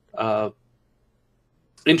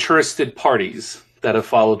interested parties that have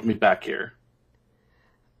followed me back here.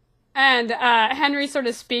 And Henry sort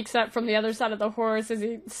of speaks up from the other side of the horse as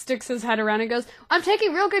he sticks his head around and goes, "I'm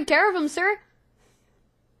taking real good care of him, sir."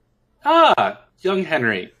 Ah, young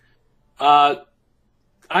Henry. I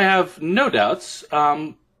have no doubts,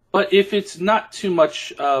 but if it's not too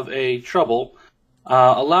much of a trouble,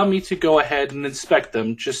 allow me to go ahead and inspect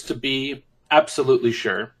them just to be absolutely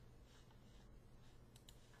sure.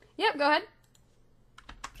 Yep, go ahead.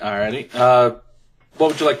 Alrighty.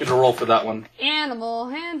 What would you like me to roll for that one? Animal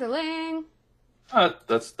handling.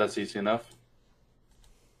 That's easy enough.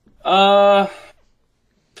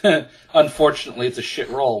 Unfortunately, it's a shit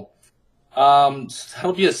roll.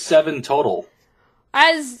 That'll be a 7 total.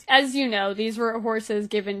 As you know, these were horses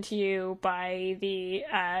given to you by the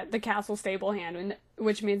castle stable hand,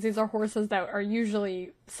 which means these are horses that are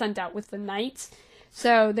usually sent out with the knights.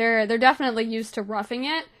 So they're definitely used to roughing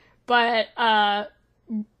it, but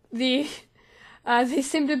they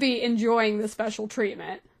seem to be enjoying the special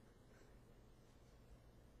treatment.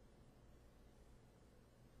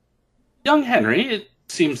 Young Henry, it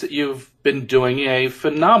seems that you've been doing a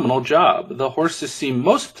phenomenal job. The horses seem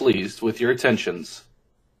most pleased with your attentions.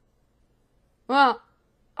 Well,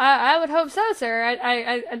 I would hope so, sir.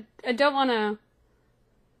 I don't want to.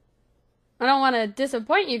 I don't want to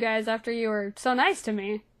disappoint you guys after you were so nice to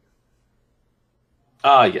me.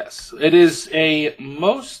 Ah, yes. It is a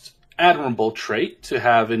most admirable trait to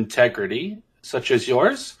have integrity, such as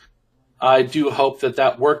yours. I do hope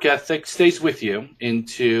that work ethic stays with you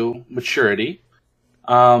into maturity.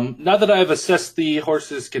 Now that I've assessed the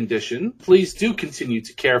horse's condition, please do continue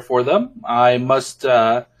to care for them. I must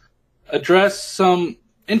address some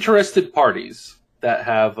interested parties that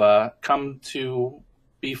have come to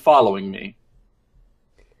be following me.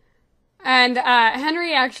 And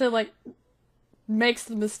Henry actually makes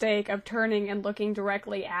the mistake of turning and looking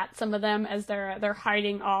directly at some of them as they're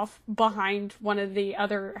hiding off behind one of the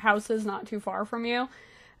other houses not too far from you.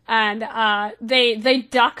 And they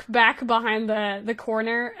duck back behind the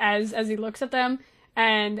corner as he looks at them,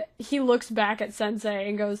 and he looks back at Sensei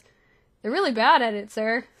and goes, "They're really bad at it,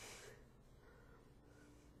 sir."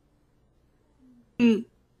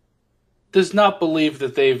 Does not believe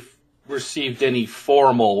that they've received any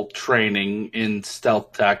formal training in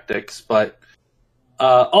stealth tactics, but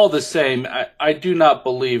all the same, I do not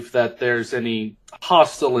believe that there's any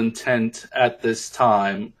hostile intent at this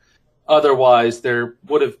time. Otherwise, there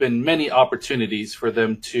would have been many opportunities for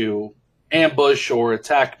them to ambush or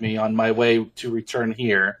attack me on my way to return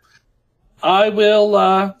here. I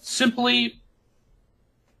will simply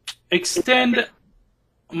extend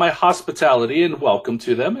my hospitality and welcome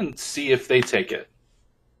to them and see if they take it.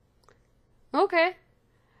 Okay.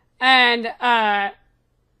 And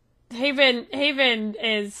Haven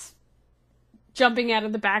is jumping out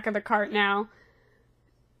of the back of the cart now,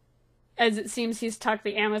 as it seems he's tucked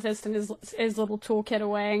the amethyst in his little toolkit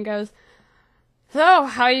away, and goes, "So,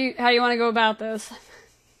 how you want to go about this?"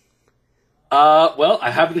 Well,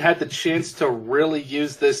 I haven't had the chance to really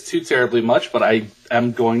use this too terribly much, but I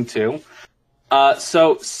am going to.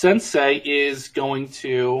 So Sensei is going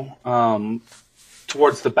to,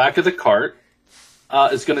 towards the back of the cart,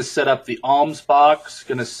 is going to set up the alms box,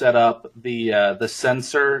 going to set up the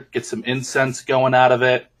censer, get some incense going out of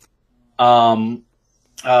it,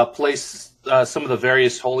 place some of the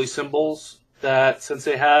various holy symbols that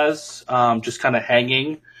Sensei has, just kind of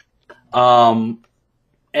hanging, and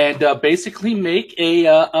basically make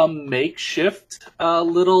a makeshift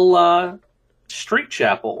little street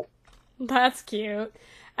chapel. That's cute.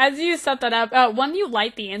 As you set that up, when you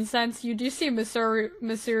light the incense, you do see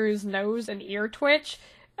Masuru's nose and ear twitch.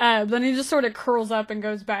 Then he just sort of curls up and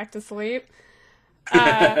goes back to sleep.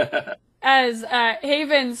 As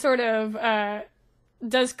Haven sort of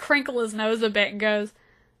does crinkle his nose a bit and goes,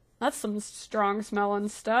 "That's some strong smelling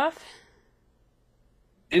stuff."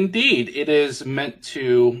 Indeed, it is meant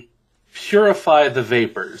to purify the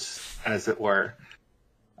vapors, as it were.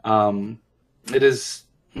 It is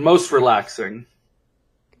most relaxing,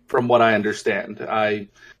 from what I understand. I,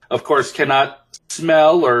 of course, cannot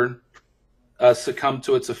smell or succumb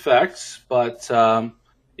to its effects, but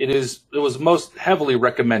it was most heavily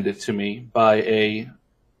recommended to me by a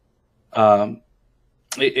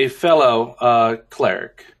fellow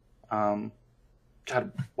cleric. God,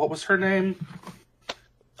 what was her name?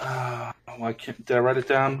 Did I write it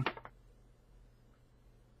down?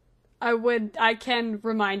 I can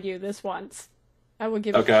remind you this once. I will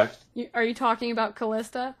give Okay. Are you talking about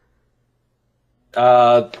Callista?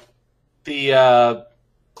 The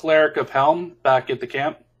cleric of Helm back at the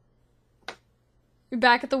camp. You're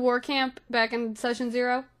back at the war camp, back in Session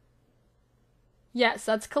 0? Yes,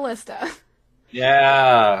 that's Callista.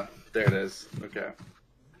 Yeah, there it is. Okay.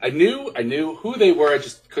 I knew who they were, I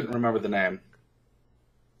just couldn't remember the name.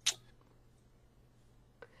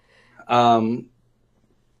 So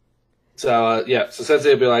Sensei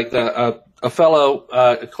would be like a fellow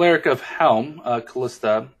a cleric of Helm,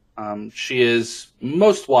 Callista. She is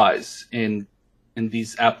most wise in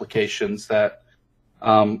these applications that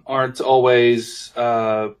aren't always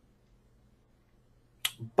by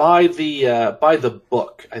the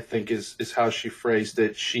book. I think is how she phrased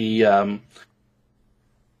it.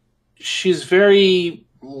 She's very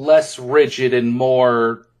less rigid and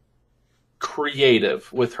more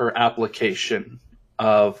creative with her application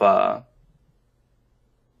of her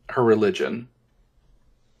religion.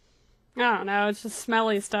 I don't know, it's just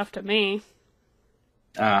smelly stuff to me.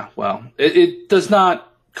 Well, it does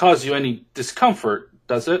not cause you any discomfort,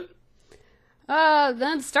 does it?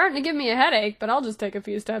 That's starting to give me a headache, but I'll just take a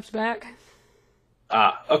few steps back.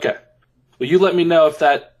 Okay. Well, you let me know if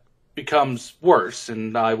that becomes worse,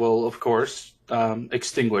 and I will, of course,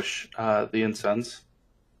 extinguish the incense.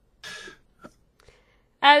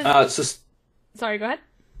 Sorry, go ahead.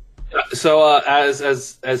 So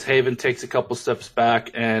as Haven takes a couple steps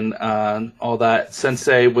back and all that,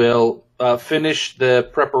 Sensei will finish the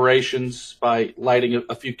preparations by lighting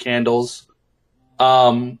a few candles,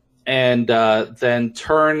 and then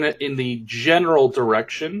turn in the general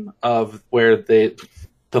direction of where the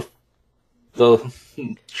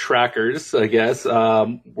trackers, I guess,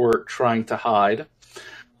 were trying to hide,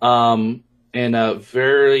 and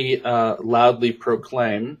very loudly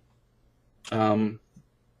proclaim.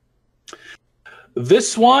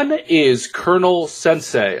 This one is Colonel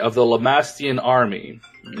Sensei of the Lamastian Army.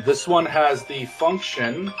 This one has the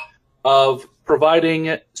function of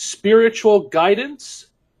providing spiritual guidance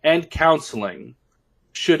and counseling.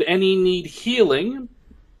 Should any need healing,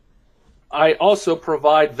 I also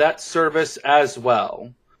provide that service as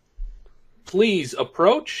well. Please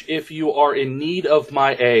approach if you are in need of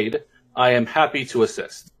my aid. I am happy to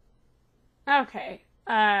assist. Okay,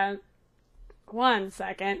 1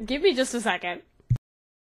 second. Give me just a second.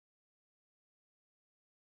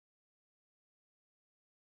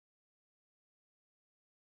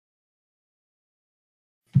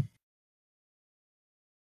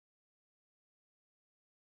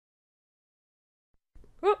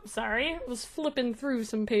 Oops, sorry. Was flipping through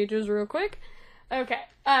some pages real quick. Okay.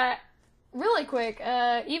 Really quick.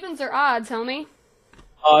 Evens or odds, homie?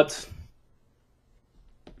 Odds.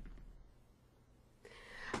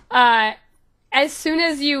 As soon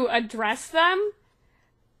as you address them,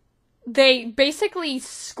 they basically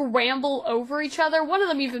scramble over each other. One of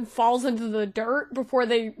them even falls into the dirt before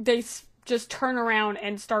they just turn around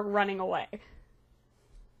and start running away.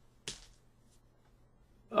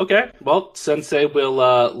 Okay, well, Sensei will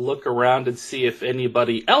look around and see if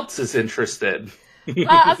anybody else is interested.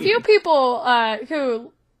 A few people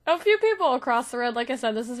across the road. Like I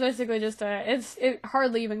said, this is basically just it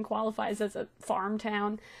hardly even qualifies as a farm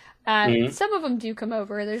town. Some of them do come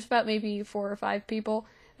over. There's about maybe 4 or 5 people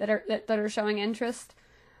that are showing interest.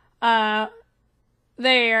 They're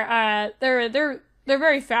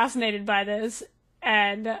very fascinated by this,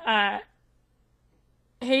 and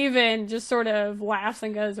Haven just sort of laughs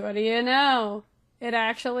and goes, "What do you know? It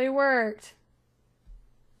actually worked."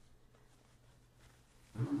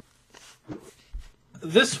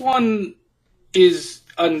 This one is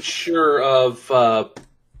unsure of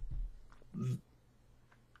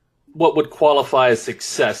what would qualify as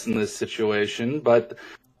success in this situation, but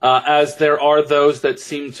as there are those that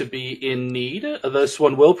seem to be in need, this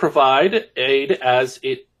one will provide aid as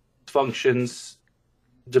it functions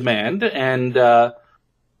demand, and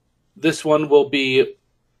this one will be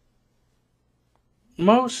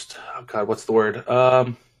most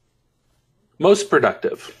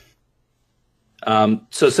productive.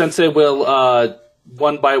 So Sensei will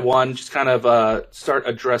one by one just kind of start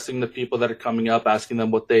addressing the people that are coming up, asking them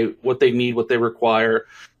what they need, what they require.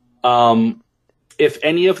 If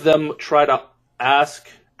any of them try to ask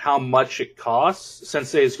how much it costs,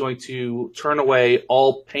 Sensei is going to turn away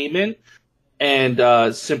all payment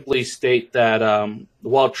and simply state that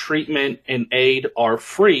while treatment and aid are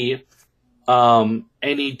free,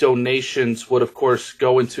 any donations would, of course,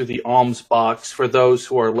 go into the alms box for those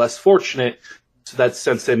who are less fortunate, so that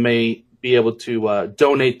Sensei may be able to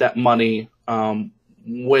donate that money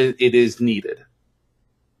when it is needed.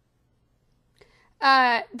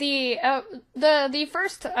 The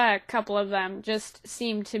first couple of them just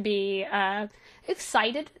seem to be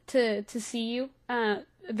excited to see you.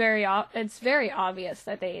 It's very obvious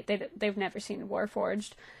that they've never seen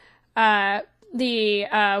Warforged.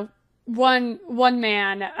 The one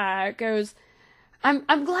man goes,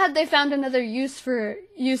 I'm glad they found another use for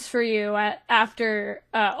you after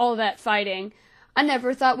all that fighting. I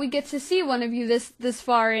never thought we'd get to see one of you this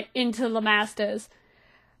far into Lamastas.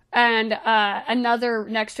 And another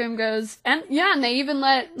next to him goes, and they even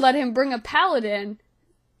let him bring a paladin.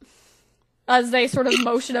 As they sort of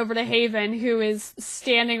motion over to Haven, who is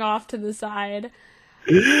standing off to the side.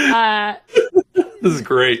 This is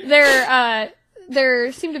great. They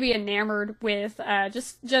seem to be enamored with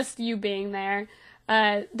just you being there.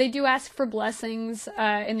 They do ask for blessings,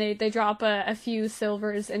 and they drop a few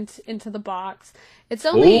silvers into the box. It's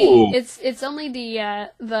only it's only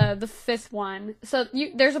the fifth one, so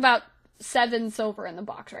there's about 7 silver in the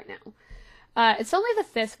box right now. It's only the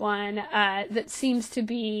fifth one that seems to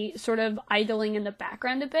be sort of idling in the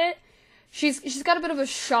background a bit. She's got a bit of a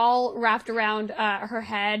shawl wrapped around her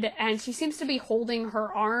head, and she seems to be holding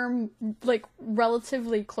her arm like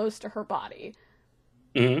relatively close to her body.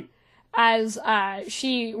 Mm-hmm. As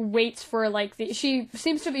she waits for she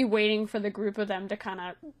seems to be waiting for the group of them to kind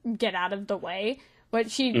of get out of the way,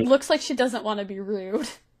 but she looks like she doesn't want to be rude.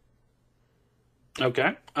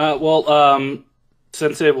 Okay.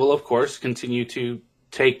 Sensei will, of course, continue to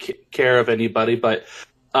take care of anybody, but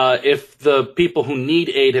if the people who need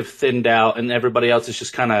aid have thinned out and everybody else is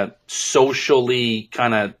just kind of socially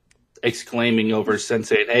kind of exclaiming over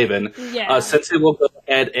Sensei and Haven, Sensei will go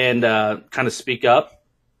ahead and kind of speak up.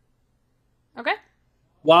 Okay.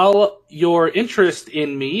 While your interest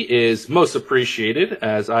in me is most appreciated,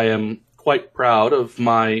 as I am quite proud of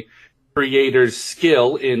my creators'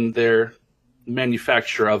 skill in their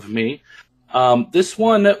manufacture of me, this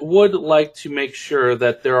one would like to make sure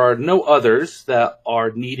that there are no others that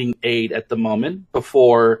are needing aid at the moment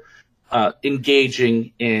before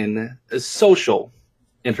engaging in social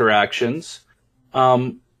interactions.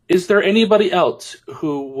 Is there anybody else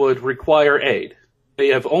who would require aid? They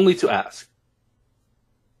have only to ask.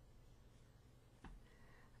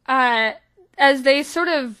 As they sort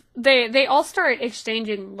of they all start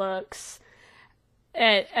exchanging looks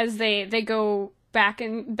as they go back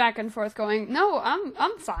and forth, going, "No,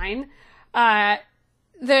 I'm fine."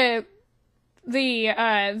 The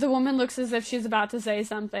woman looks as if she's about to say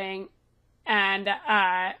something, and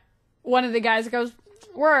one of the guys goes,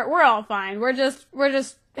 "We're all fine. We're just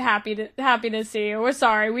happy to see you. We're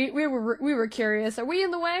sorry. We were curious. Are we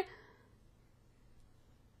in the way?"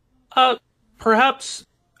 Perhaps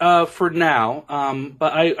for now,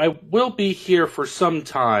 but I will be here for some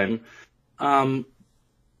time.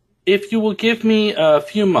 If you will give me a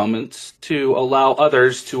few moments to allow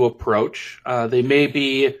others to approach, they may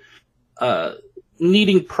be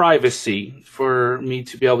needing privacy for me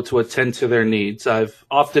to be able to attend to their needs. I've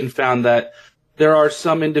often found that there are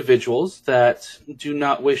some individuals that do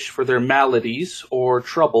not wish for their maladies or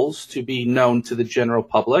troubles to be known to the general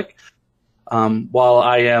public. While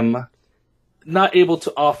I am not able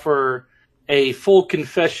to offer a full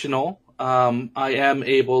confessional, I am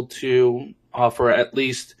able to offer at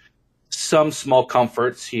least some small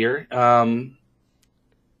comforts here.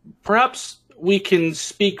 Perhaps we can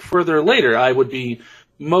speak further later. I would be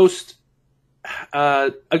most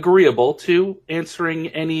agreeable to answering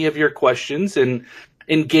any of your questions and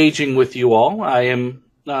engaging with you all. I am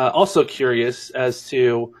also curious as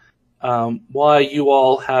to why you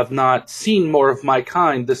all have not seen more of my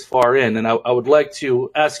kind this far in, and I would like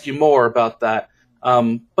to ask you more about that,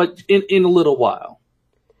 but in a little while.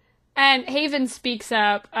 And Haven speaks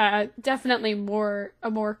up, definitely a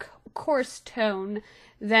more coarse tone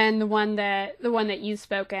than the one that you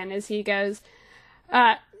spoke in, as he goes,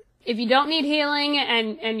 if you don't need healing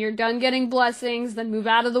and you're done getting blessings, then move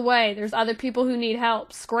out of the way. There's other people who need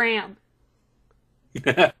help. Scram.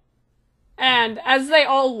 And as they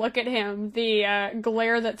all look at him, the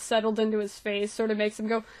glare that's settled into his face sort of makes him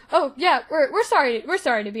go, "Oh yeah, we're sorry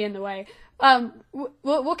to be in the way.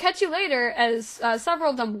 We'll catch you later." As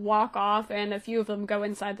several of them walk off, and a few of them go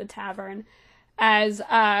inside the tavern. As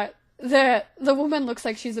the woman looks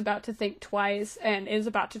like she's about to think twice and is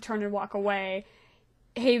about to turn and walk away,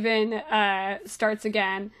 Haven starts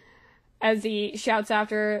again as he shouts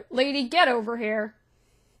after her, "Lady, get over here."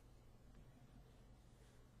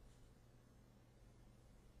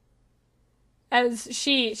 As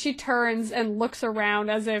she turns and looks around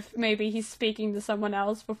as if maybe he's speaking to someone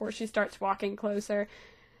else before she starts walking closer.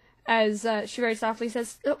 As she very softly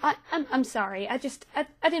says, "Oh, I'm sorry. I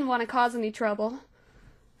didn't want to cause any trouble."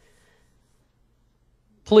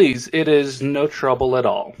 Please, it is no trouble at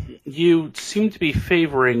all. You seem to be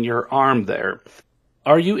favoring your arm there.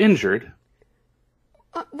 Are you injured?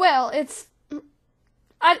 Well, it's...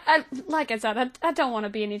 like I said, I don't want to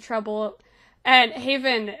be any trouble. And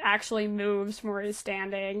Haven actually moves from where he's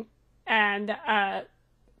standing and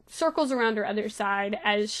circles around her other side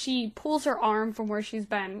as she pulls her arm from where she's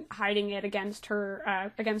been hiding it against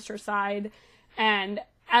her side, and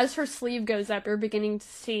as her sleeve goes up, you're beginning to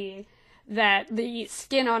see that the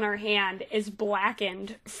skin on her hand is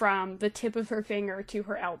blackened from the tip of her finger to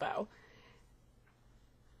her elbow.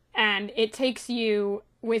 And it takes you,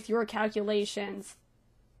 with your calculations,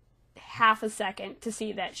 half a second to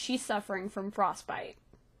see that she's suffering from frostbite.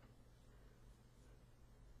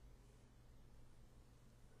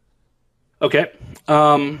 Okay.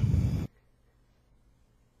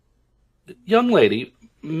 Young lady,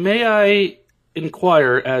 may I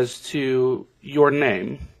inquire as to your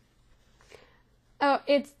name? Oh,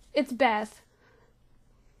 it's Beth.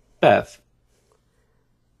 Beth.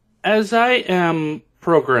 As I am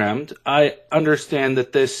programmed, I understand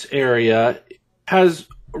that this area has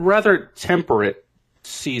rather temperate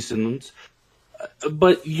seasons,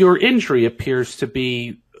 but your injury appears to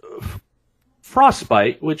be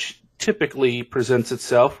frostbite, which typically presents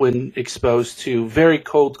itself when exposed to very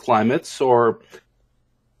cold climates or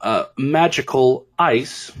magical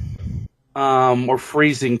ice, or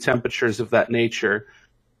freezing temperatures of that nature.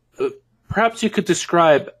 Perhaps you could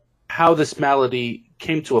describe how this malady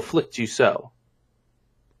came to afflict you so.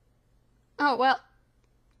 Oh,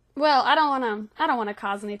 well, I don't want to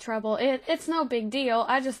cause any trouble. It's no big deal.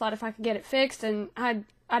 I just thought if I could get it fixed, and I'd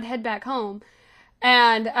head back home.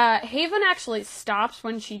 And Haven actually stops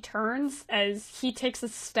when she turns, as he takes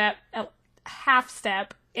a half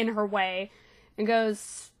step in her way, and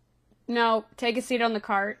goes, "No, take a seat on the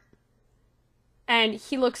cart." And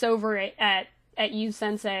he looks over at you,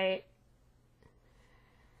 Sensei.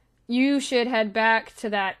 You should head back to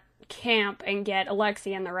that camp and get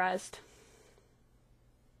Alexi and the rest.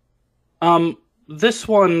 This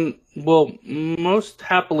one will most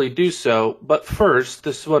happily do so, but first,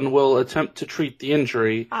 this one will attempt to treat the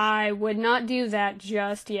injury. I would not do that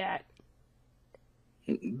just yet.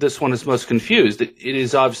 This one is most confused. It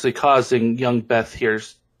is obviously causing young Beth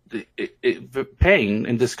here's pain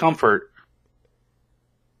and discomfort.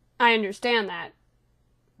 I understand that,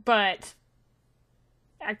 but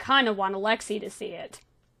I kind of want Alexi to see it.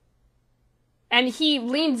 And he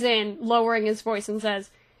leans in, lowering his voice, and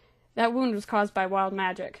says, "That wound was caused by wild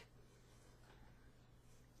magic."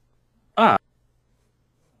 Ah.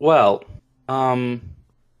 Well,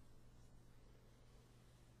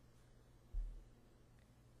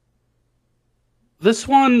 this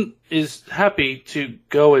one is happy to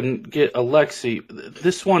go and get Alexi.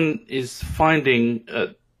 This one is finding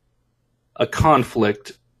a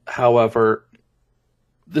conflict, however.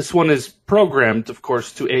 This one is programmed, of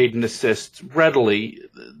course, to aid and assist readily,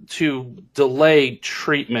 to delay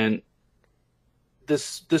treatment.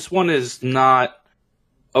 This one is not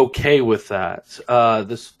okay with that.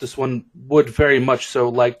 This one would very much so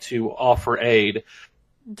like to offer aid.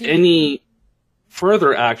 Any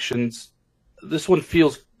further actions, this one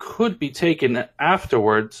feels could be taken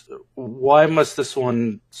afterwards. Why must this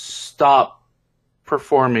one stop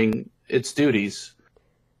performing its duties?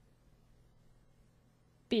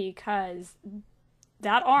 Because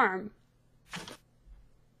that arm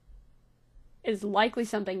is likely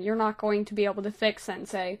something you're not going to be able to fix,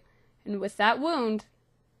 Sensei. And with that wound,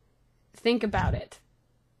 think about it.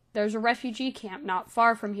 There's a refugee camp not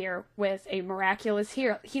far from here with a miraculous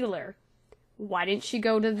healer. Why didn't she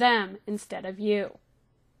go to them instead of you?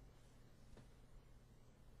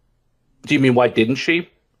 Do you mean why didn't she?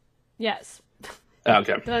 Yes.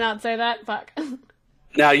 Okay. Did I not say that? Fuck.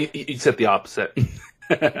 Now you said the opposite.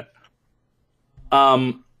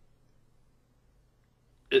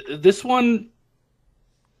 This one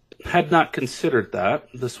had not considered that.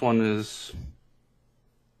 This one is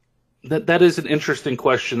that is an interesting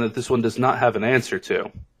question that this one does not have an answer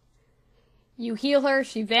to. You heal her,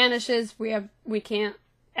 she vanishes. We can't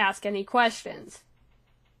ask any questions.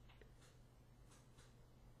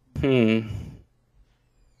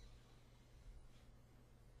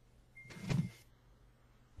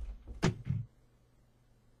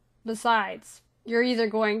 Besides, you're either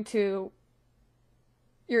going to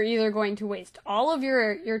waste all of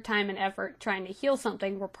your time and effort trying to heal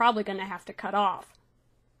something we're probably going to have to cut off.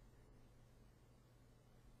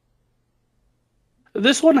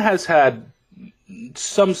 This one has had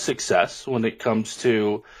some success when it comes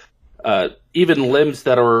to even limbs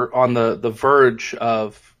that are on the verge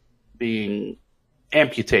of being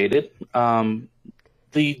amputated.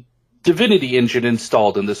 The divinity engine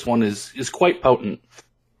installed in this one is quite potent.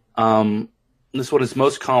 This one is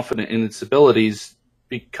most confident in its abilities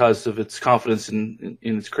because of its confidence in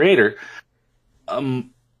its creator.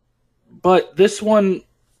 But this one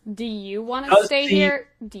Do you want to stay here?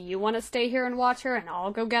 Do you want to stay here and watch her, and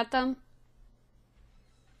I'll go get them?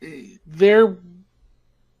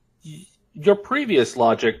 Your previous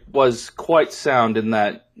logic was quite sound in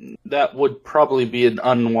that would probably be an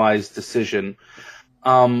unwise decision.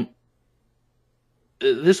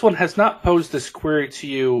 This one has not posed this query to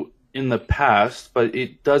you in the past, but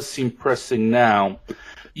it does seem pressing now.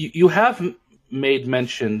 You have made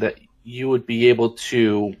mention that you would be able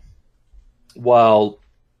to, while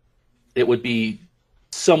it would be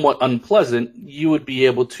somewhat unpleasant, you would be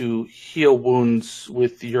able to heal wounds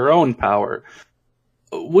with your own power.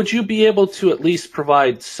 Would you be able to at least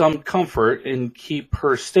provide some comfort and keep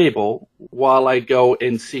her stable while I go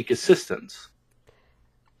and seek assistance?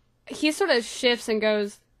 He sort of shifts and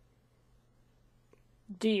goes,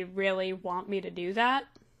 do you really want me to do that?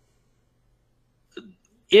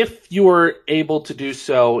 If you were able to do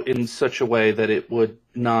so in such a way that it would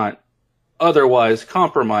not otherwise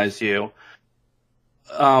compromise you,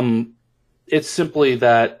 it's simply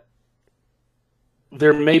that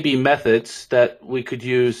there may be methods that we could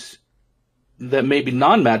use that may be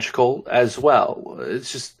non-magical as well.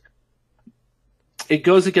 It's just, it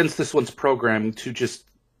goes against this one's programming to just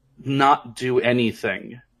not do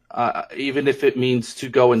anything. Even if it means to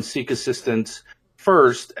go and seek assistance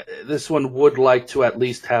first, this one would like to at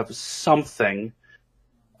least have something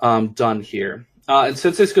done here. And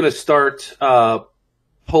since it's going to start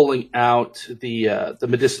pulling out the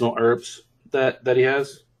medicinal herbs that he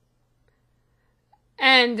has.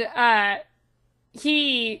 And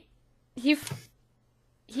he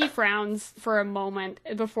frowns for a moment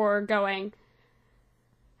before going,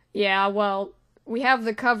 yeah, well, we have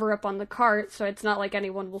the cover up on the cart, so it's not like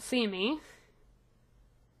anyone will see me.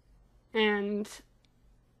 And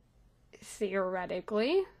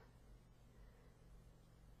theoretically,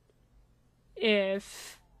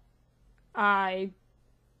 if I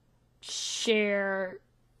share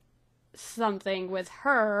something with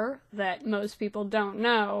her that most people don't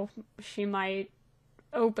know, she might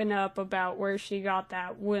open up about where she got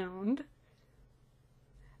that wound.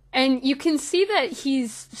 And you can see that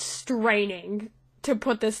he's straining to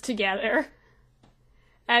put this together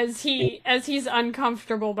as he's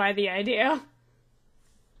uncomfortable by the idea.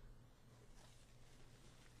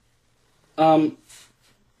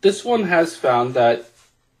 This one has found that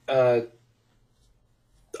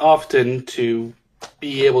often to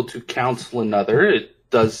be able to counsel another, it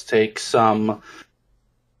does take some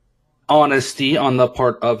honesty on the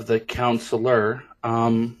part of the counselor.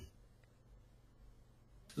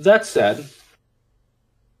 That said,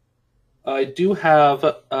 I do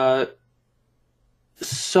have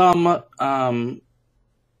some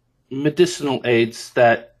medicinal aids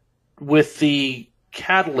that, with the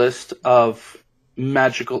catalyst of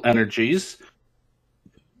magical energies,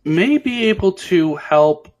 may be able to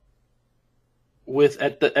help with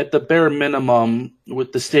at the bare minimum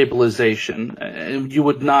with the stabilization. And you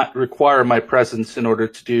would not require my presence in order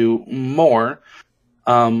to do more.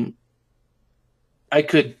 I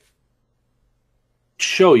could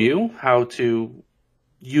show you how to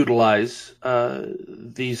utilize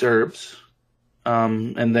these herbs,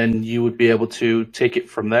 and then you would be able to take it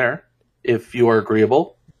from there if you are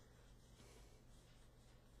agreeable.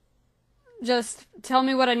 Just tell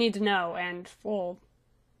me what I need to know, and we'll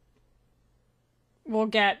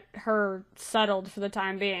get her settled for the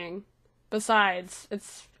time being. Besides,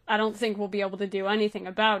 I don't think we'll be able to do anything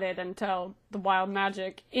about it until the wild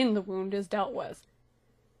magic in the wound is dealt with.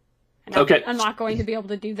 And okay. I'm not going to be able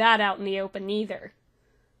to do that out in the open either.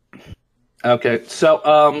 Okay,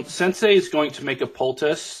 so Sensei is going to make a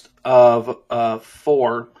poultice of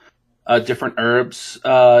 4 different herbs: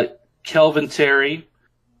 Kelvintary,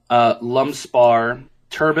 Lumspar,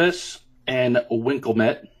 Turbis, and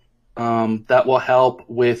Winklemit. That will help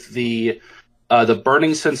with the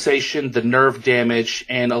burning sensation, the nerve damage,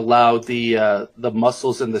 and allow the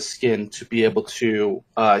muscles and the skin to be able to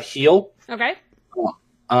heal. Okay.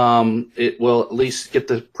 It will at least get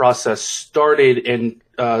the process started and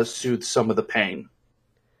soothe some of the pain.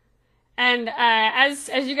 And as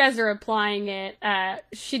you guys are applying it,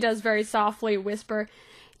 she does very softly whisper,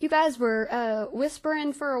 "You guys were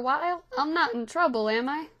whispering for a while? I'm not in trouble, am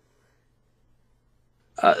I?"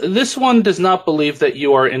 This one does not believe that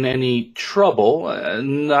you are in any trouble,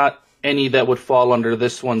 not any that would fall under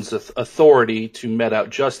this one's authority to met out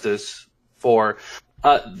justice for.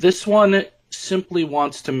 This one simply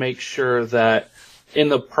wants to make sure that in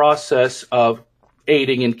the process of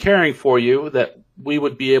aiding and caring for you, that we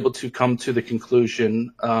would be able to come to the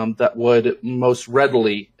conclusion that would most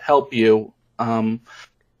readily help you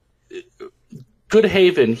Good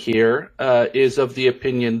Haven here is of the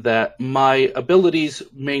opinion that my abilities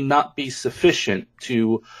may not be sufficient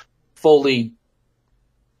to fully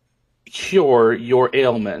cure your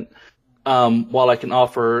ailment. While I can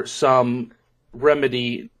offer some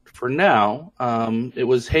remedy for now, it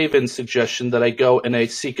was Haven's suggestion that I go and I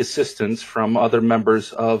seek assistance from other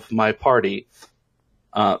members of my party.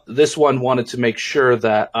 This one wanted to make sure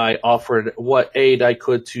that I offered what aid I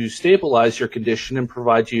could to stabilize your condition and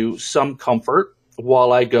provide you some comfort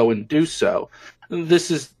while I go and do so.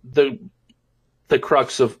 This is the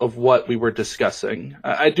crux of what we were discussing.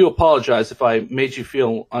 I do apologize if I made you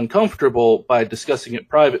feel uncomfortable by discussing it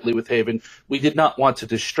privately with Haven. We did not want to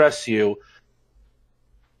distress you.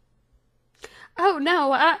 Oh,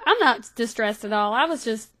 no, I'm not distressed at all. I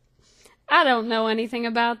don't know anything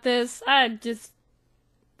about this. I just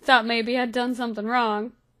thought maybe I'd done something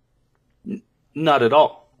wrong. Not at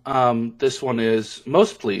all. This one is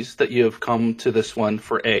most pleased that you have come to this one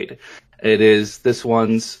for aid. It is this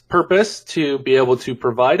one's purpose to be able to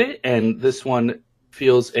provide it, and this one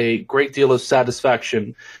feels a great deal of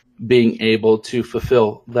satisfaction being able to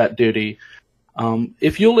fulfill that duty.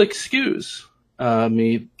 If you'll excuse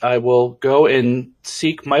me, I will go and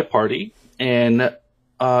seek my party, and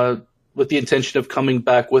with the intention of coming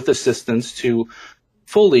back with assistance to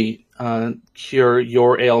fully cure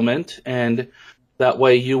your ailment, and that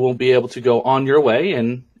way you will be able to go on your way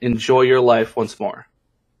and enjoy your life once more.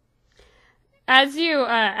 As you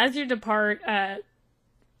depart,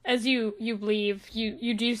 as you leave,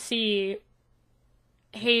 you do see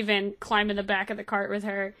Haven climb in the back of the cart with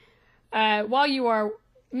her. While you are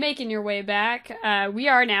making your way back, we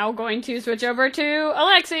are now going to switch over to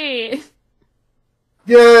Alexi.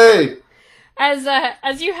 Yay!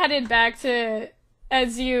 As you headed to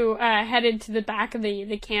the back of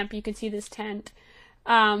the camp, you can see this tent.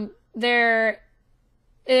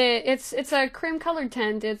 It's a cream-colored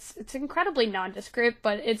tent. It's incredibly nondescript,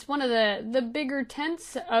 but it's one of the bigger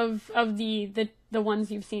tents of the ones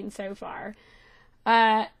you've seen so far.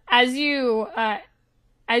 As you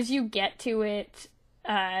get to it,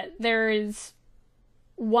 there is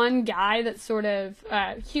one guy that's sort of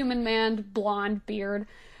human man, blonde beard,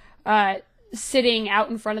 sitting out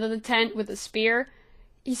in front of the tent with a spear.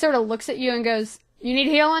 He sort of looks at you and goes, "You need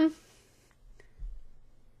healing?"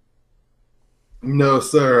 No,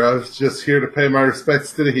 sir. I was just here to pay my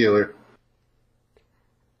respects to the healer.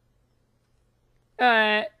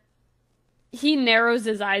 He narrows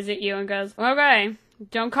his eyes at you and goes, "Okay,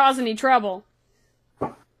 don't cause any trouble."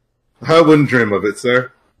 I wouldn't dream of it,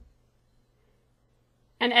 sir.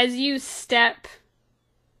 And as you step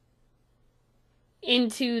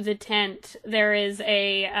into the tent, there is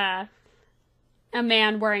a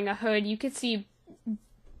man wearing a hood. You can see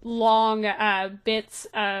long bits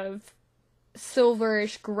of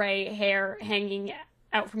silverish gray hair hanging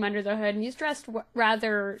out from under the hood, and he's dressed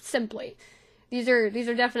rather simply. These are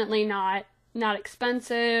definitely not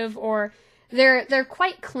expensive, or they're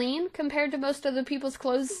quite clean compared to most of the people's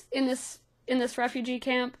clothes in this refugee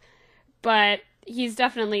camp, but he's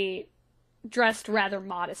definitely dressed rather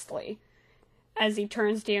modestly. As he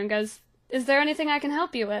turns to you and goes, "Is there anything I can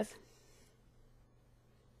help you with?"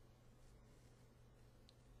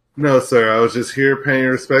 No, sir. I was just here paying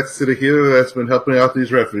respects to the healer that's been helping out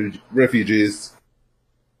these refugees.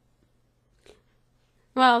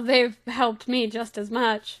 Well, they've helped me just as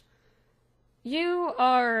much. You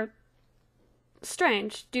are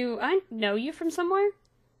strange. Do I know you from somewhere?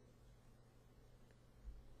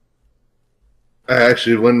 I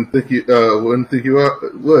actually wouldn't think you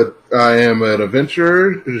would. I am an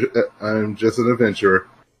adventurer. I'm just an adventurer.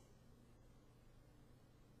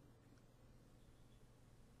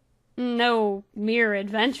 No mere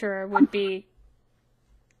adventurer would be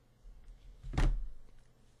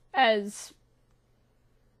as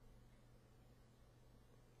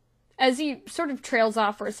he sort of trails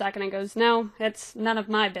off for a second and goes, "No, it's none of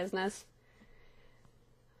my business."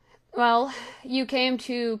 "Well, you came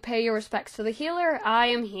to pay your respects to the healer. I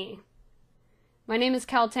am he. My name is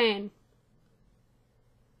Caltaine."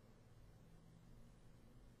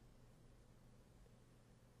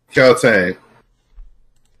 Caltaine.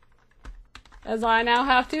 As I now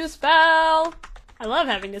have to spell. I love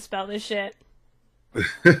having to spell this shit.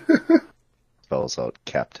 Spells out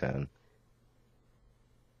Captain.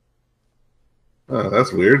 Oh,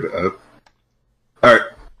 that's weird.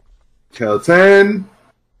 Alright. Caltaine.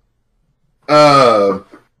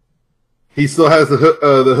 He still has the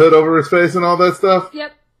hood over his face and all that stuff?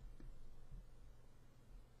 Yep.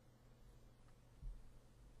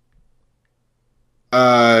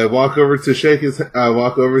 I walk over to shake his hand,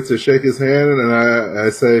 and I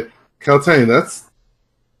say, "Caltaine,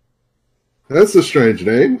 That's a strange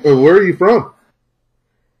name. Where are you from?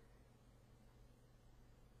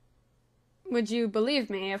 Would you believe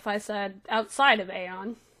me if I said outside of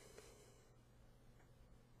Aeon?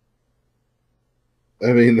 I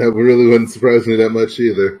mean, that really wouldn't surprise me that much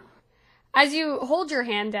either. As you hold your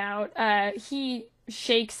hand out, he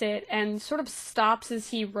shakes it and sort of stops as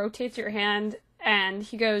he rotates your hand, and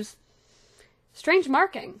he goes, "Strange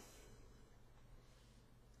marking."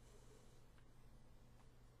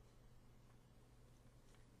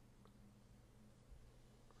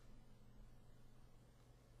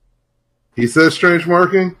 He says strange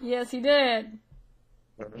marking? Yes, he did.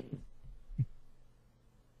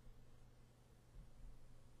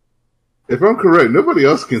 If I'm correct, nobody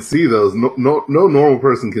else can see those. No normal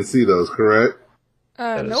person can see those, correct?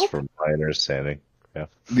 That is Nope. from my understanding. Yeah.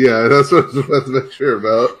 Yeah, that's what I was about to make sure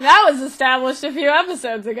about. That was established a few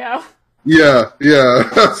episodes ago. Yeah.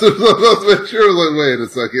 That's what I was about to make sure. I was like, wait a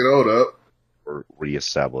second, hold up. Or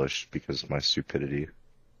reestablished because of my stupidity.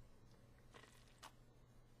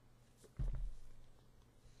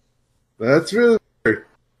 That's really weird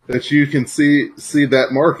that you can see that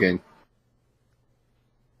marking.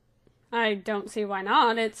 I don't see why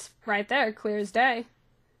not. It's right there, clear as day.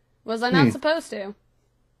 Was I not supposed to?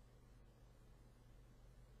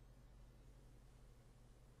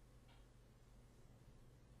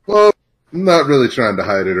 Well, I'm not really trying to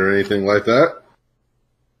hide it or anything like that.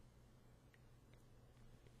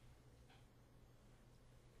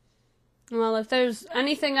 Well, if there's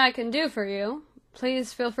anything I can do for you,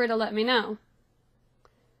 please feel free to let me know.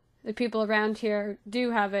 The people around here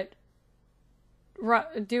do have it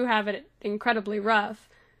incredibly rough.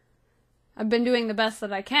 I've been doing the best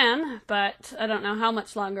that I can, but I don't know how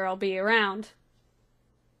much longer I'll be around.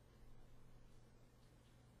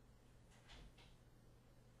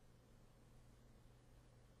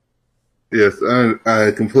 Yes,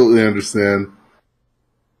 I completely understand.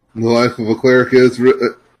 The life of a cleric is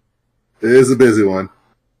a busy one.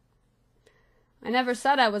 I never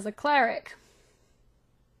said I was a cleric.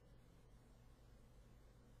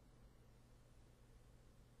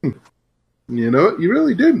 You know what? You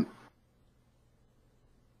really didn't.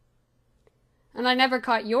 And I never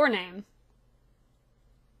caught your name.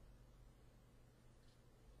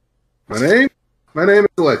 My name is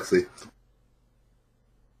Alexi.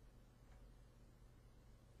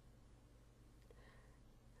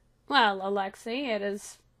 Well, Alexi, it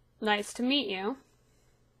is nice to meet you.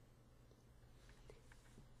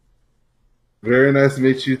 Very nice to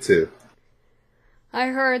meet you too. I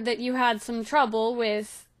heard that you had some trouble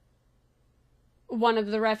with one of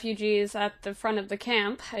the refugees at the front of the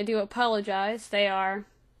camp. I do apologize. They are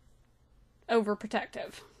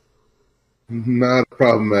overprotective. Not a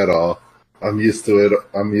problem at all. I'm used to it.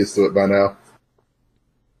 I'm used to it by now.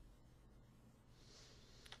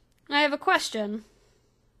 I have a question.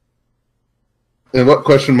 And what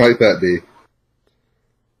question might that be?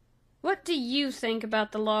 What do you think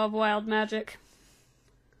about the law of wild magic?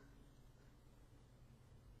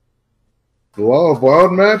 The law of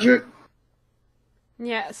wild magic?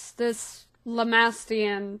 Yes, this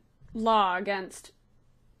Lamastian law against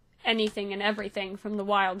anything and everything from the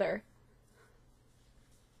wilder.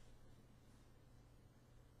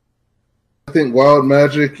 I think wild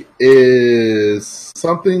magic is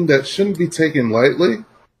something that shouldn't be taken lightly.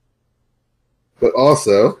 But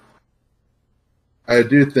also, I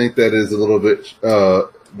do think that is a little bit,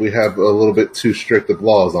 we have a little bit too strict of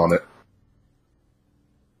laws on it.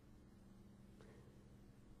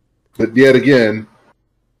 But yet again,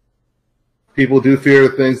 people do fear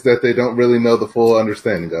things that they don't really know the full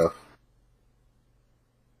understanding of.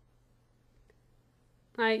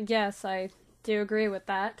 Yes, I do agree with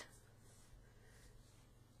that.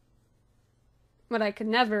 What I could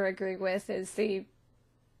never agree with is the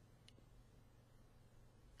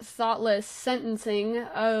thoughtless sentencing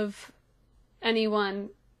of anyone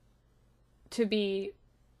to be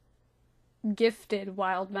gifted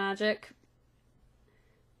wild magic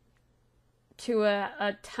to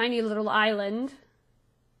a tiny little island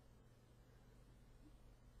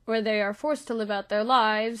where they are forced to live out their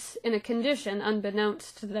lives in a condition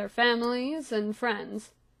unbeknownst to their families and friends.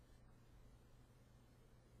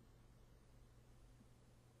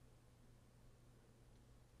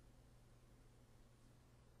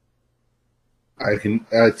 I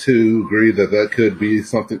too agree that that could be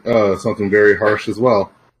something very harsh as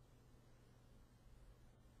well.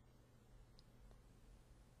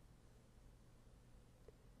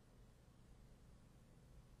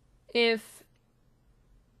 If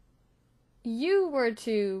you were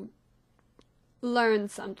to learn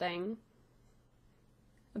something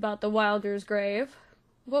about the Wilder's grave,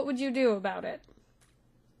 what would you do about it?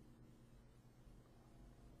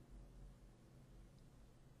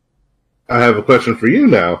 I have a question for you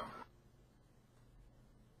now.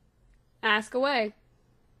 Ask away.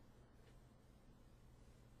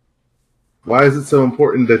 Why is it so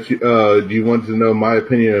important that you want to know my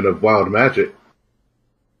opinion of wild magic?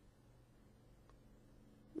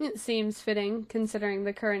 It seems fitting, considering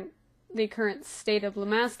the current state of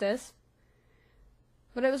Lemastus.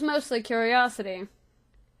 But it was mostly curiosity.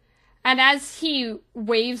 And as he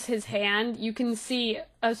waves his hand, you can see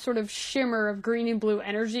a sort of shimmer of green and blue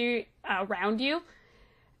energy around you,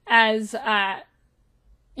 as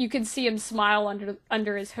you can see him smile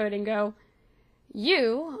under his hood and go,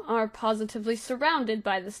 "You are positively surrounded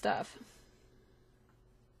by the stuff."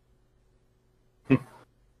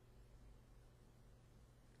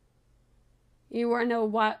 You are no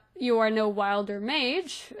wilder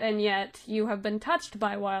mage, and yet you have been touched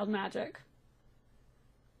by wild magic.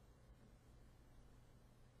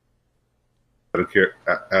 Out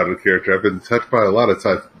of character, I've been touched by a lot of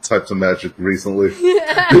types of magic recently.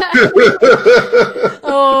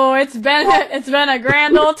 Oh, it's been a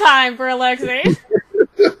grand old time for Alexei.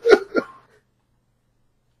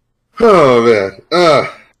 Oh man,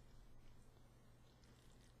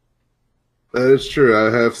 that is true. I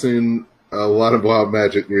have seen a lot of wild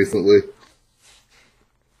magic recently.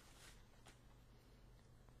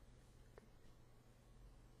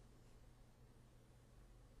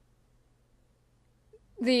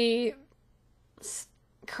 The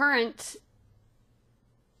current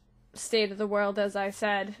state of the world, as I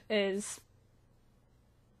said, is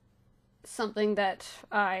something that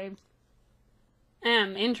I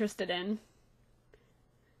am interested in.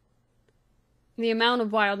 The amount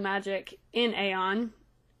of wild magic in Aeon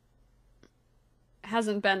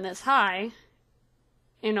hasn't been this high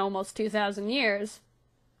in almost 2,000 years.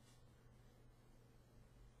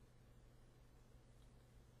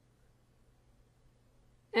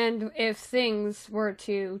 And if things were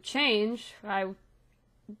to change, I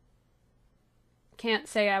can't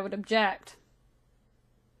say I would object.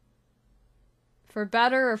 For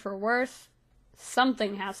better or for worse,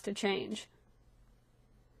 something has to change.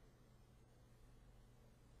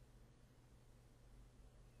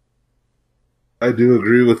 I do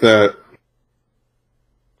agree with that.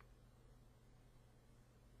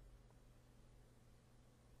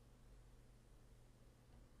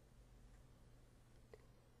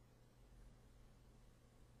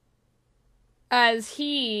 As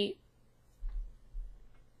he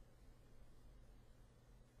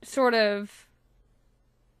sort of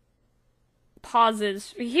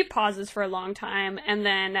pauses for a long time, and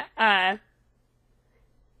then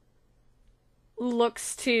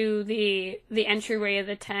looks to the entryway of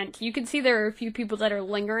the tent. You can see there are a few people that are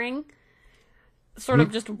lingering, sort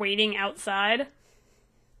of just waiting outside.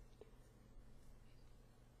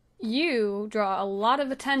 You draw a lot of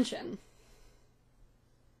attention.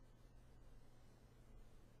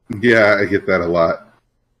 Yeah, I get that a lot.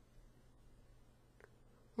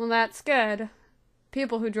 Well, that's good.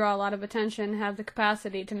 People who draw a lot of attention have the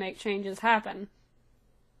capacity to make changes happen.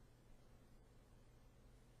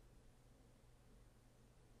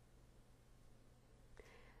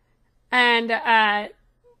 And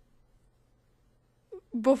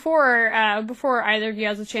before either of you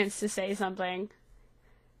has a chance to say something,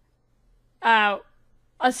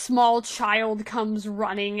 a small child comes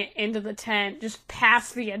running into the tent, just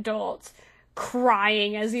past the adults,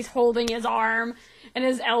 crying as he's holding his arm and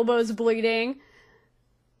his elbow's bleeding.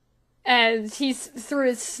 And he's through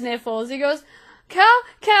his sniffles. He goes, Cal,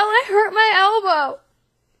 I hurt my elbow.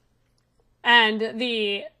 And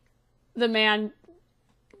the man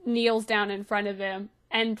kneels down in front of him,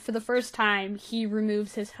 and for the first time, he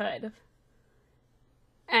removes his hood.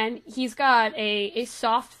 And he's got a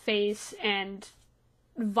soft face and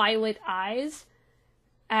violet eyes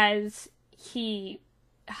as he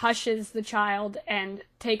hushes the child and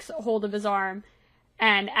takes hold of his arm.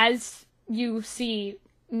 And as you see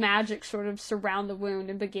magic sort of surround the wound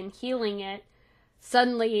and begin healing it,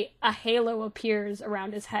 suddenly a halo appears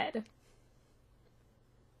around his head.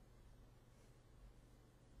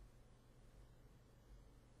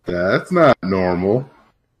 That's not normal.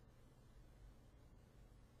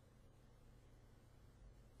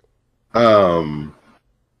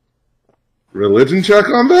 Religion check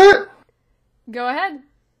on that? Go ahead.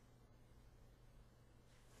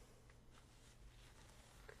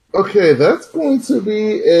 Okay, that's going to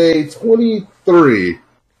be a 23.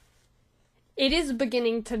 It is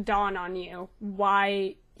beginning to dawn on you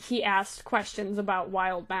why he asked questions about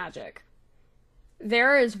wild magic.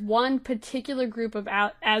 There is one particular group of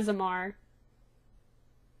Azamar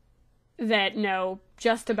that know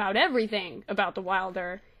just about everything about the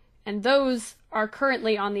Wilder, and those are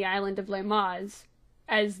currently on the island of Lemaz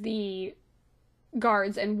as the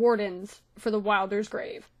guards and wardens for the Wilder's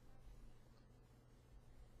grave.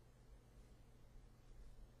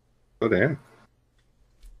 Oh, damn.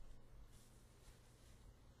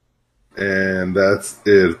 And that's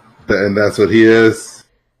it. And that's what he is?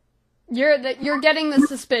 You're getting the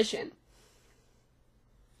suspicion.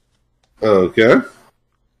 Okay.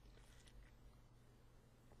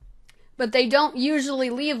 But they don't usually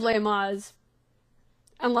leave Les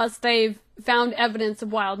unless they've found evidence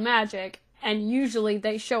of wild magic, and usually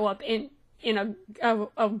they show up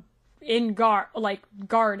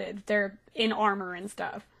guarded. They're in armor and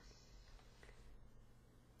stuff.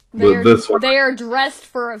 They are dressed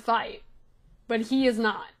for a fight, but he is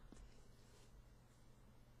not.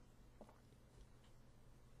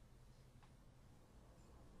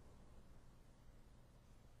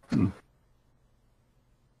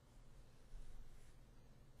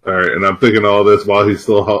 All right, and I'm thinking all this while he's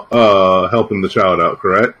still helping the child out,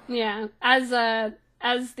 correct? Yeah, as the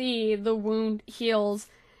wound heals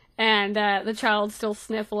and the child's still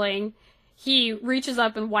sniffling, he reaches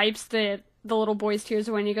up and wipes the little boy's tears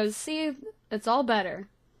away, and he goes, "See, it's all better.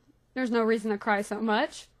 There's no reason to cry so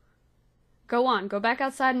much. Go on, go back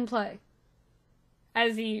outside and play."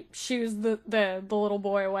 As he shoos the little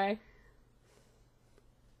boy away.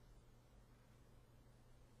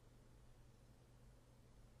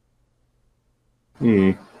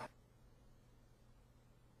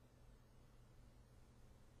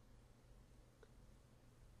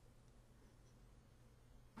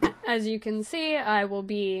 As you can see, I will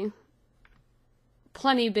be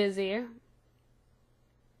plenty busy.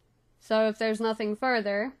 So if there's nothing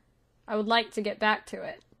further, I would like to get back to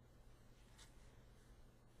it.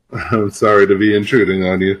 I'm sorry to be intruding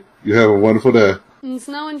on you. You have a wonderful day. It's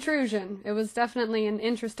no intrusion. It was definitely an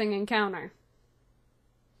interesting encounter.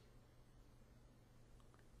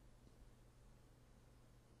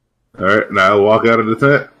 Alright, now I'll walk out of the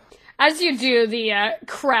tent. As you do, the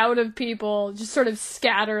crowd of people just sort of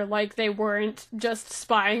scatter like they weren't just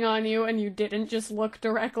spying on you and you didn't just look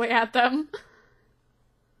directly at them.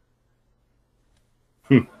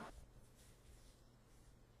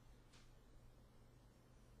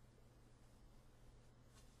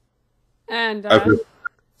 And, sorry.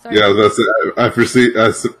 Yeah, that's it. I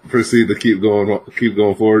proceed to keep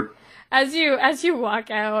going forward. As you walk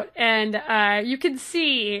out, and you can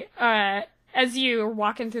see, as you're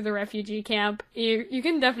walking through the refugee camp, you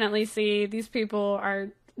can definitely see these people are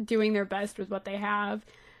doing their best with what they have.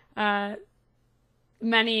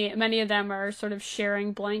 Many of them are sort of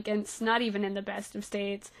sharing blankets, not even in the best of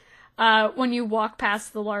states. When you walk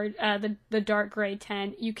past the dark gray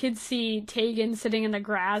tent, you could see Tegan sitting in the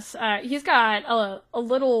grass. He's got a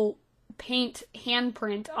little paint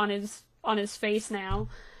handprint on his face now,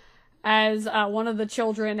 as one of the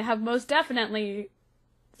children have most definitely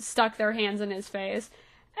stuck their hands in his face,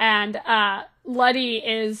 and Letty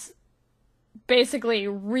is basically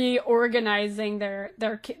reorganizing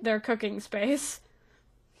their cooking space.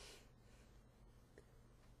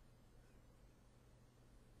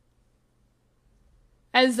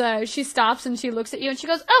 As she stops and she looks at you and she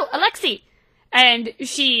goes, "Oh, Alexei!" And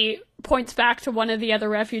she points back to one of the other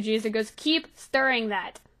refugees and goes, "Keep stirring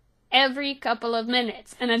that every couple of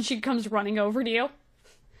minutes." And then she comes running over to you.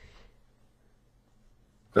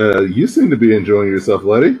 You seem to be enjoying yourself,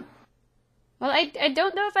 Letty. Well, I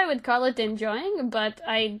don't know if I would call it enjoying, but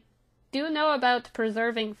I do know about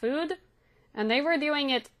preserving food, and they were doing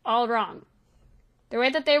it all wrong. The way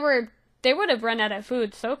that they would have run out of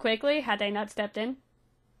food so quickly had they not stepped in.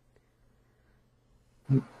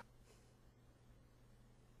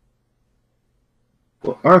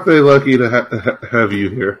 Well, aren't they lucky to have you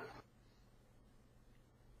here?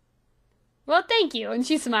 Well, thank you. And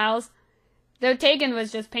she smiles. Though Tegan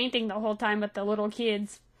was just painting the whole time with the little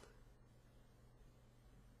kids.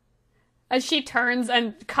 As she turns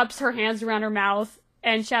and cups her hands around her mouth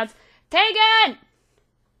and shouts, "Tegan!"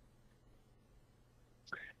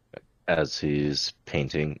 As he's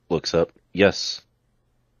painting, looks up. Yes.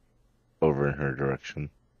 Over in her direction.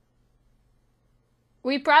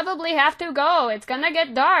 "We probably have to go. It's gonna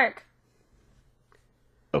get dark."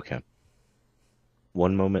 Okay.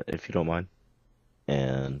 One moment, if you don't mind.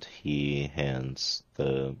 And he hands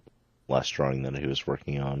the last drawing that he was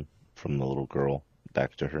working on from the little girl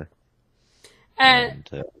back to her. And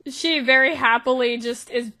she very happily just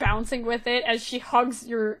is bouncing with it as she hugs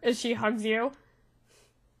you.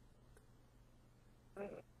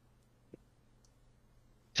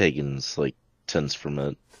 Tegan's tense from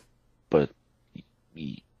it, but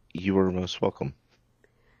you are most welcome.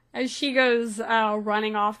 As she goes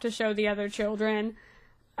running off to show the other children,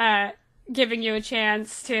 giving you a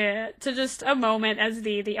chance to just a moment as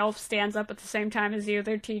the elf stands up at the same time as you,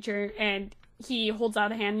 their teacher, and he holds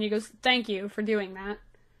out a hand and he goes, "Thank you for doing that."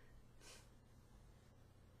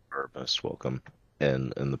 Are most welcome.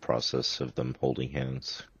 And in the process of them holding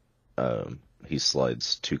hands, he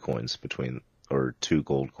slides two gold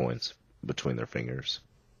coins between their fingers.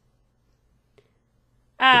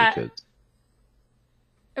 For the kids.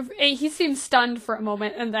 He seems stunned for a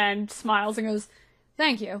moment and then smiles and goes,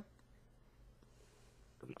 "Thank you."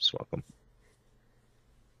 You're most welcome.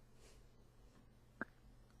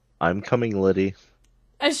 I'm coming, Liddy.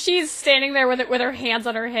 As she's standing there with her hands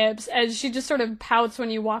on her hips, as she just sort of pouts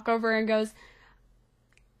when you walk over and goes,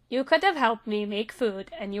 "You could have helped me make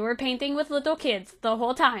food, and you were painting with little kids the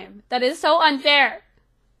whole time. That is so unfair."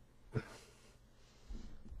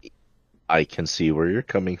 I can see where you're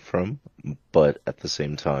coming from, but at the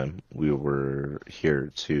same time, we were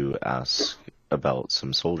here to ask about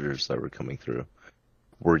some soldiers that were coming through.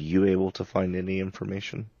 Were you able to find any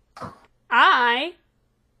information? I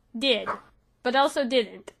did, but also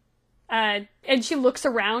didn't. And she looks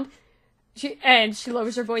around, she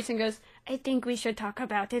lowers her voice and goes, "I think we should talk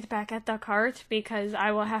about it back at the cart, because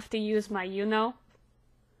I will have to use my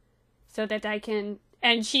so that I can..."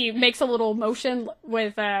 And she makes a little motion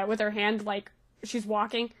with her hand, like she's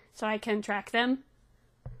walking, so I can track them.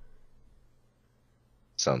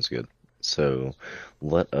 Sounds good. So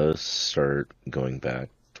let us start going back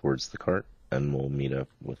towards the cart, and we'll meet up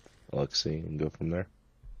with Alexei and go from there.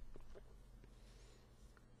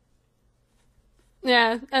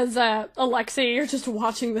 Yeah, as Alexei, you're just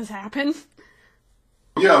watching this happen.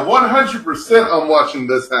 Yeah, 100% I'm watching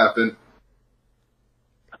this happen.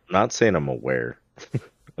 I'm not saying I'm aware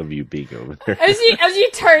of you being over there. As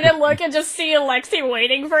you turn and look and just see Alexei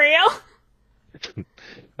waiting for you.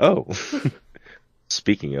 Oh,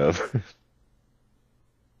 speaking of,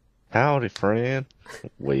 howdy, friend.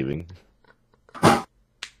 Waving.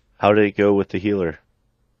 How did it go with the healer?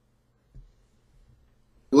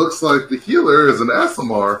 Looks like the healer is an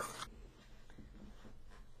SMR.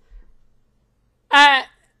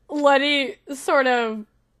 Letty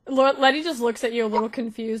just looks at you a little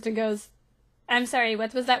confused and goes, "I'm sorry,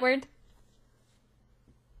 what was that word?"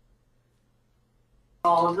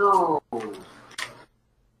 Oh no.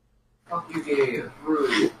 Fuck you, gay.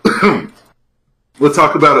 Rude. We'll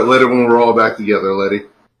talk about it later when we're all back together, Letty.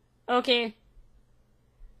 Okay.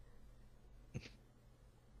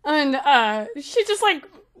 And she just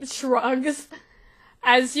shrugs.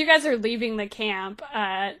 As you guys are leaving the camp,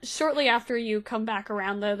 shortly after you come back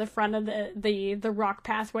around the front of the rock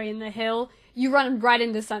pathway in the hill, you run right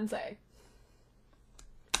into Sensei.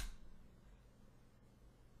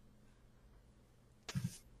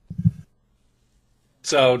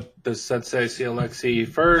 So, does Sensei see Alexei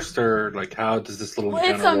first, or how does this little Well,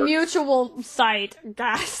 it's encounter a work? mutual sight,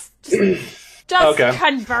 guys. Just Okay.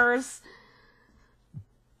 converse.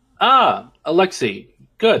 Alexei,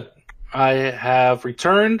 good. I have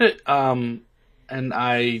returned, and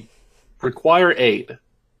I require aid.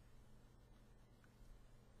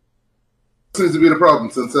 Seems to be the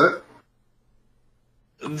problem, Sensei.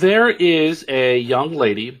 There is a young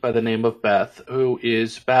lady by the name of Beth who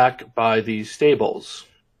is back by the stables.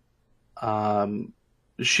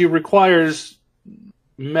 She requires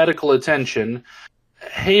medical attention.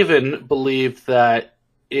 Haven believed that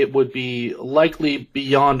it would be likely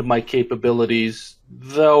beyond my capabilities,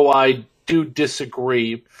 though I do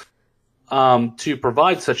disagree, to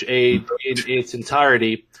provide such aid in its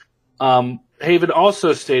entirety. Haven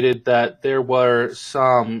also stated that there were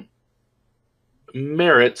some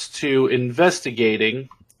merits to investigating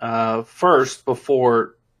first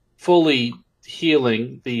before fully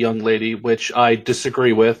healing the young lady, which I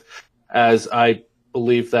disagree with, as I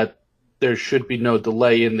believe that there should be no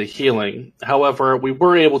delay in the healing. However, we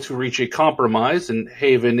were able to reach a compromise, and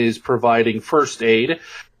Haven is providing first aid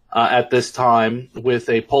at this time with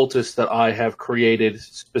a poultice that I have created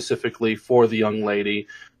specifically for the young lady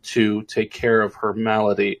to take care of her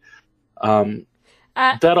malady. That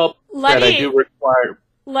I do require.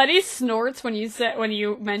 Letty snorts when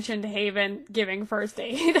you mentioned Haven giving first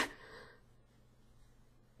aid.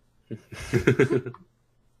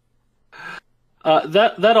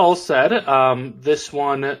 That all said, this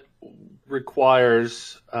one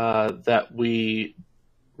requires that we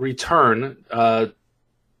return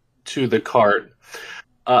to the cart.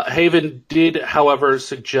 Haven did, however,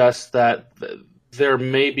 suggest that there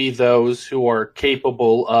may be those who are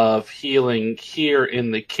capable of healing here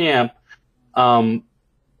in the camp,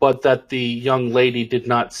 but that the young lady did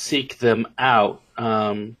not seek them out.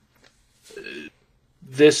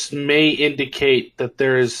 This may indicate that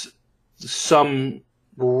there is some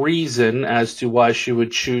reason as to why she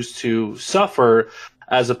would choose to suffer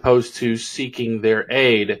as opposed to seeking their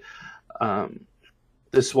aid.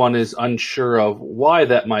 This one is unsure of why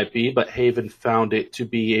that might be, but Haven found it to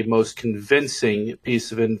be a most convincing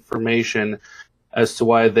piece of information as to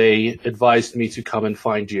why they advised me to come and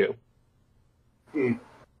find you. All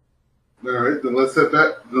right, then let's head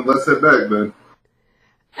back. Then.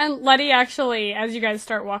 And Letty actually, as you guys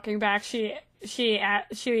start walking back, she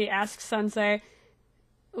asks Sensei,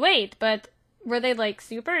 "Wait, but were they like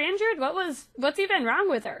super injured? What's even wrong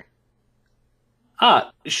with her?"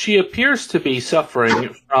 She appears to be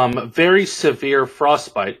suffering from very severe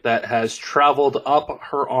frostbite that has traveled up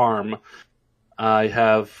her arm. I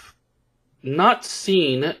have not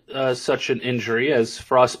seen such an injury, as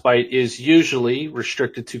frostbite is usually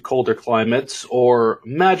restricted to colder climates or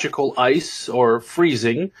magical ice or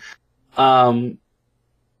freezing.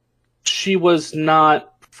 She was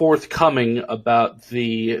not forthcoming about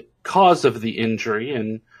the cause of the injury,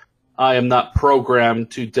 and I am not programmed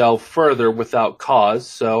to delve further without cause,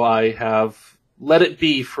 so I have let it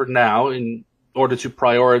be for now in order to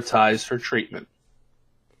prioritize her treatment.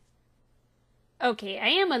 Okay, I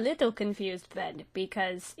am a little confused then,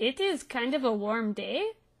 because it is kind of a warm day.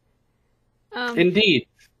 Indeed.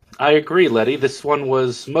 I agree, Letty. This one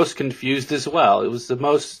was most confused as well. It was the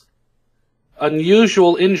most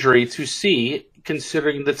unusual injury to see,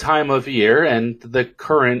 considering the time of year and the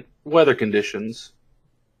current weather conditions.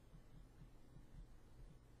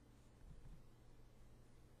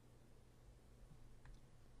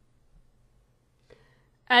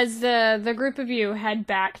 As the group of you head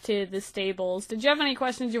back to the stables, did you have any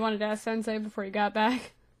questions you wanted to ask Sensei before you got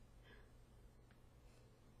back?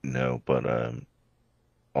 No, but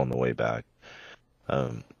on the way back.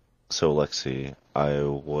 So Lexi, I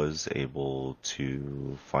was able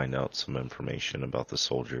to find out some information about the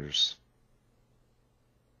soldiers.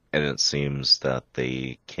 And it seems that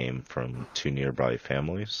they came from two nearby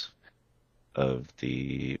families of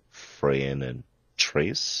the Freyan and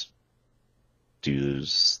Trace.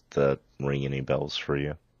 Does that ring any bells for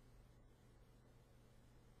you?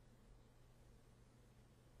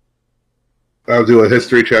 I'll do a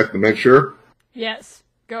history check to make sure. Yes.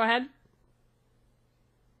 Go ahead.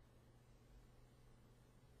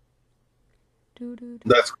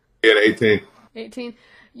 That's at 18. 18.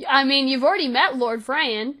 I mean, you've already met Lord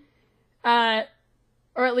Freyan,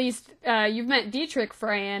 or at least you've met Dietrich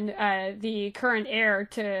Freyan, the current heir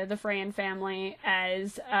to the Freyan family,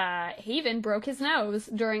 as Haven broke his nose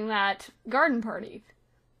during that garden party.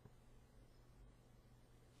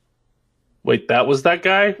 Wait, that was that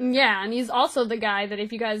guy? Yeah, and he's also the guy that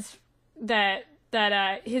if you guys that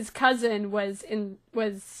his cousin was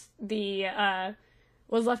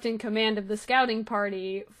left in command of the scouting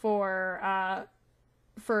party for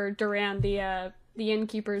Duran, the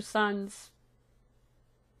innkeeper's son's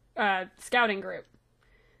scouting group.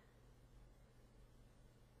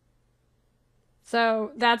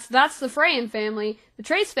 So that's the Freyan family. The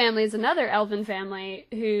Trace family is another elven family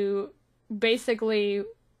who basically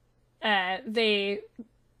they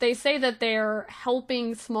say that they're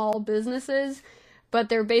helping small businesses, but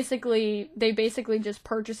they basically just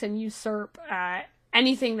purchase and usurp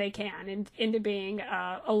anything they can into being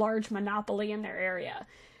a large monopoly in their area.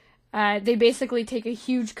 They basically take a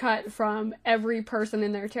huge cut from every person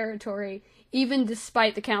in their territory, even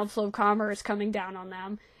despite the Council of Commerce coming down on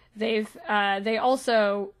them. They've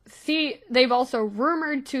also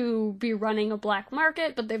rumored to be running a black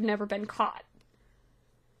market, but they've never been caught.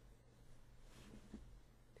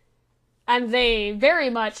 And they very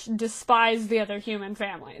much despise the other human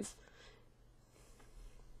families.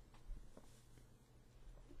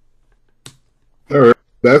 All right,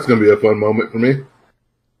 that's going to be a fun moment for me.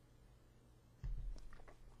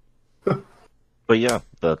 But yeah,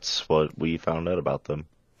 that's what we found out about them,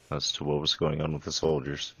 as to what was going on with the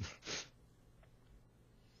soldiers.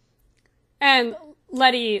 And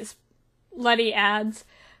Letty adds,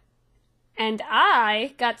 "And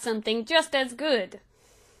I got something just as good.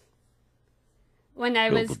 When I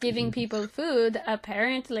was giving people food,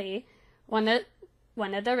 apparently one of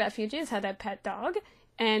the refugees had a pet dog,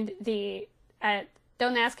 and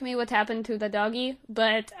don't ask me what happened to the doggy,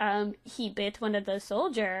 but he bit one of the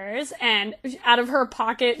soldiers," and out of her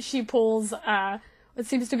pocket she pulls what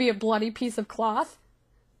seems to be a bloody piece of cloth.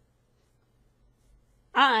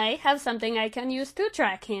 "I have something I can use to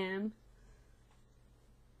track him.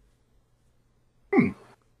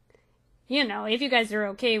 You know, if you guys are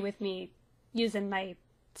okay with me using my,"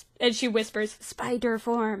 and she whispers, "spider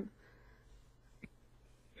form."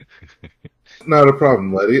 Not a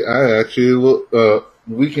problem, Letty. I actually will.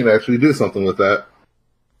 We can actually do something with that.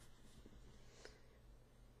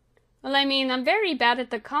 Well, I mean, I'm very bad at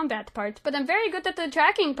the combat part, but I'm very good at the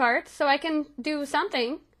tracking part, so I can do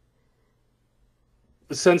something.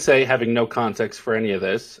 Sensei, having no context for any of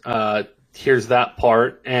this, hears that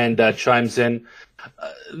part and chimes in.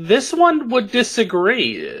 This one would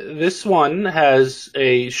disagree. This one has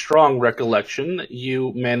a strong recollection that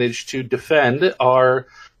you managed to defend our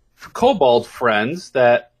kobold friends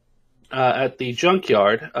that at the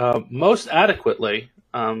junkyard most adequately.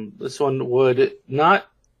 This one would not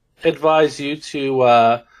advise you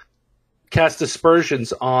to cast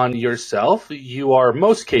aspersions on yourself. You are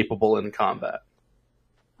most capable in combat.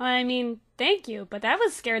 Well, I mean, thank you, but I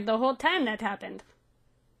was scared the whole time that happened.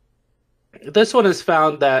 This one has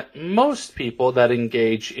found that most people that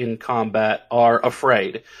engage in combat are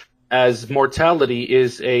afraid, as mortality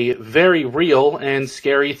is a very real and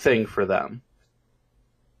scary thing for them.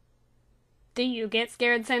 Do you get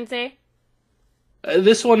scared, Sensei?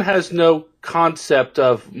 This one has no concept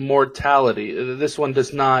of mortality. This one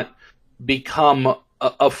does not become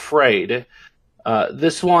afraid.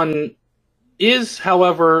 This one is,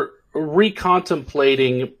 however,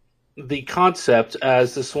 recontemplating the concept,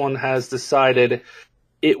 as this one has decided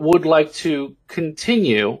it would like to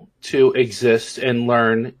continue to exist and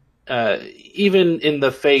learn, even in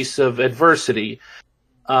the face of adversity.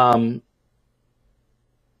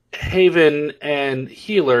 Haven and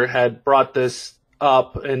Healer had brought this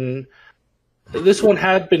up, and this one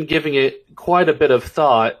had been giving it quite a bit of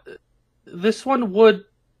thought. This one would,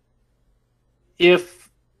 if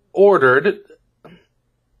ordered,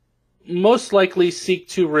 most likely seek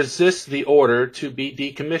to resist the order to be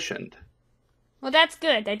decommissioned. Well, that's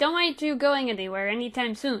good. I don't want you going anywhere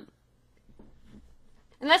anytime soon.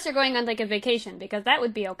 Unless you're going on, like, a vacation, because that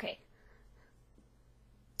would be okay.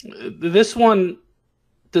 This one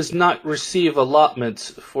does not receive allotments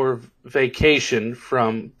for vacation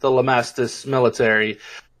from the Lamastus military.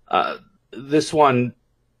 This one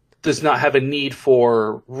does not have a need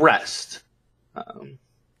for rest.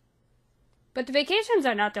 But the vacations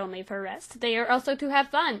are not only for rest, they are also to have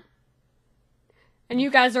fun. And you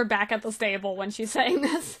guys are back at the stable when she's saying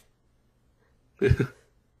this.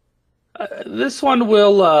 This one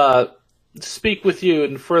will speak with you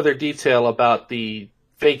in further detail about the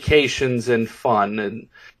vacations and fun, and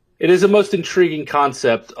it is a most intriguing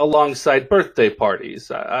concept alongside birthday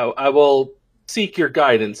parties. I will seek your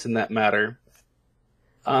guidance in that matter.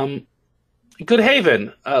 Good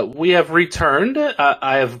Haven, we have returned.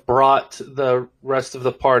 I have brought the rest of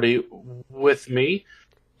the party with me.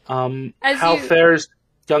 How fares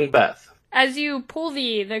young Beth? As you pull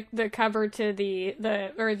the cover to the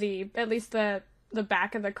at least the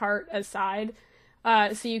back of the cart aside,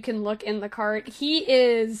 so you can look in the cart, he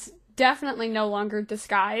is definitely no longer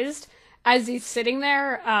disguised. As he's sitting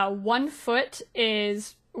there, one foot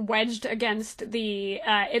is wedged against the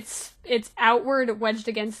it's outward wedged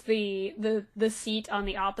against the seat on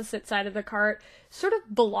the opposite side of the cart, sort of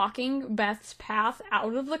blocking Beth's path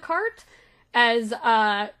out of the cart as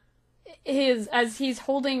he's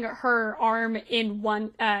holding her arm in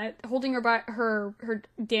one holding her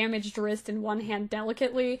damaged wrist in one hand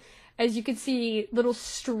delicately. As you can see, little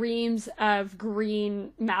streams of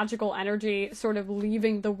green magical energy sort of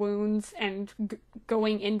leaving the wounds and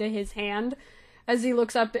going into his hand. As he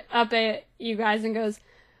looks up at you guys and goes,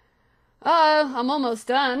 I'm almost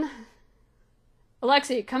done.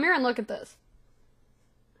 Alexi, come here and look at this.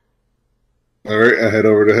 Alright, I head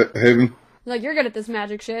over to Haven. Like, you're good at this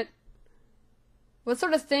magic shit. What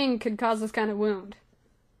sort of thing could cause this kind of wound?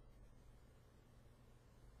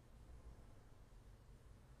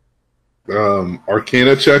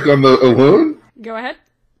 Arcana check on the wound? Go ahead.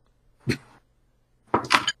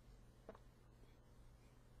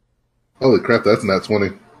 Holy crap, that's not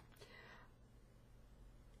 20.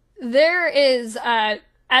 There is,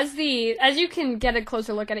 as you can get a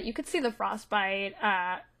closer look at it, you could see the frostbite,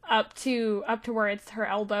 up to where it's her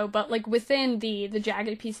elbow, but like within the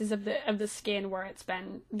jagged pieces of the skin where it's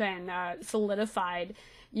been solidified,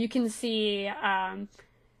 you can see,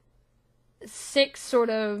 6 sort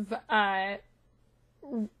of,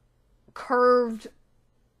 curved,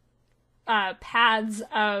 paths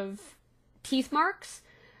of teeth marks,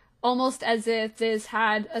 almost as if this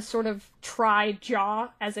had a sort of tri-jaw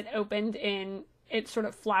as it opened and it sort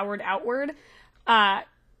of flowered outward.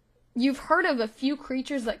 You've heard of a few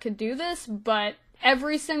creatures that could do this, but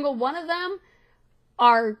every single one of them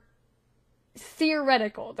are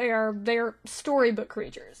theoretical. They are storybook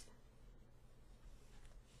creatures.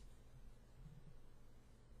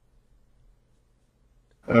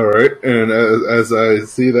 All right, and as I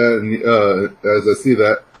see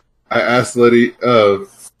that, I asked Letty,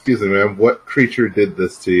 excuse me, ma'am, what creature did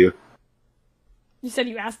this to you? You said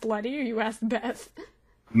you asked Letty or you asked Beth?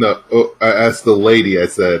 No, I asked the lady. I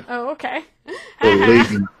said Oh, okay. the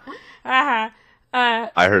lady. I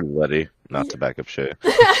heard Letty, not to back up Shay.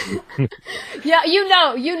 Yeah, you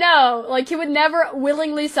know. Like, he would never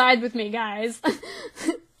willingly side with me, guys.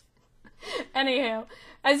 Anywho,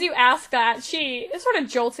 as you ask that, she sort of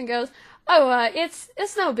jolts and goes, "Oh, it's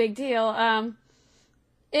no big deal.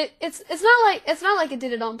 It's not like it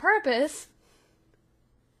did it on purpose."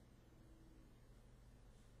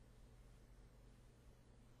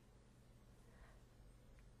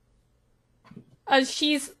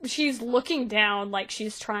 She's looking down like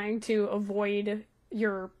she's trying to avoid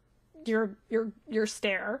your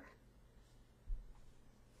stare.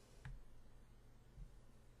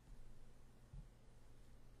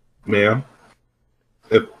 Ma'am,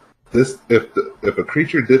 if a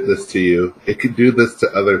creature did this to you, it could do this to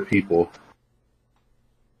other people.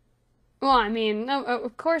 Well, I mean, no,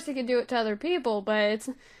 of course he could do it to other people, but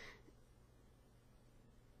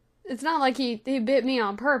it's not like he bit me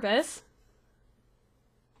on purpose.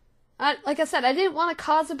 Like I said, I didn't want to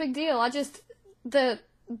cause a big deal. I just the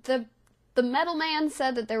metal man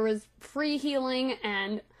said that there was free healing,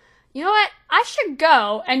 and you know what? I should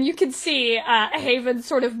go. And you can see Haven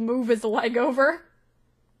sort of move his leg over.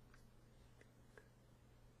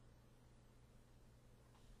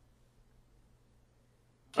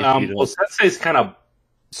 Well, Sensei's kind of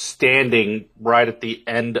standing right at the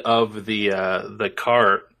end of the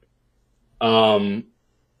cart.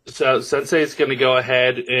 So Sensei's going to go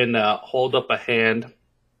ahead and hold up a hand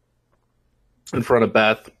in front of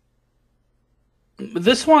Beth.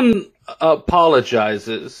 This one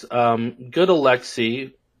apologizes. Good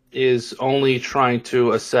Alexi is only trying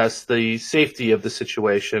to assess the safety of the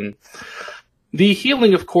situation. The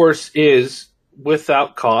healing, of course, is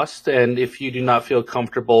without cost, and if you do not feel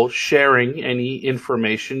comfortable sharing any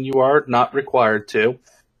information, you are not required to.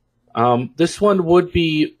 This one would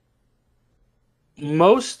be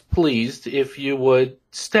most pleased if you would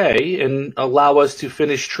stay and allow us to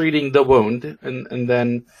finish treating the wound, and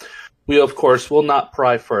then we, of course, will not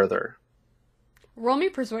pry further. Roll me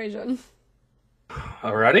persuasion.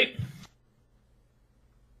 Alrighty.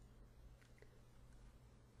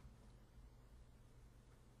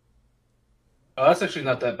 Oh, that's actually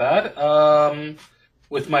not that bad.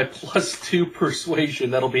 With my +2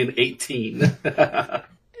 persuasion, that'll be an 18. No,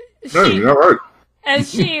 you're not right.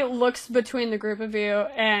 As she looks between the group of you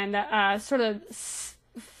and sort of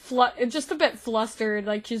just a bit flustered,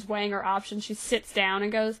 like she's weighing her options, she sits down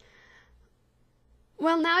and goes,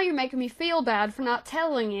 "Well, now you're making me feel bad for not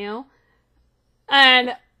telling you."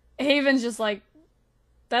 And Haven's just like,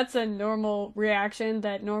 "That's a normal reaction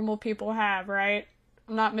that normal people have, right?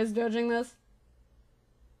 I'm not misjudging this."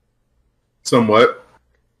 Somewhat.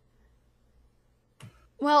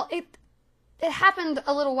 Well, it happened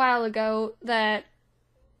a little while ago that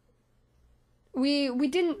we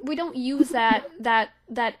don't use that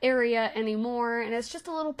area anymore, and it's just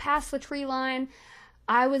a little past the tree line.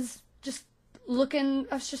 I was just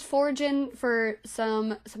foraging for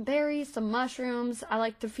some berries, some mushrooms. I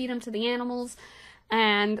like to feed them to the animals,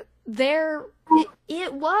 and there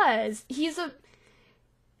it was.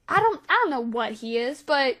 I don't know what he is,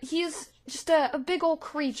 but he's just a big old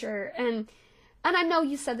creature, and I know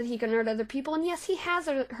you said that he can hurt other people, and yes, he has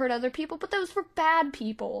hurt other people, but those were bad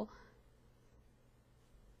people.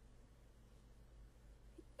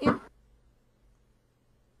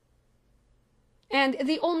 And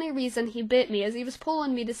the only reason he bit me is he was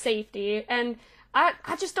pulling me to safety, and I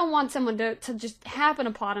just don't want someone to just happen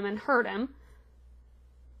upon him and hurt him.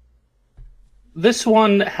 This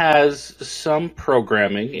one has some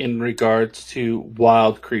programming in regards to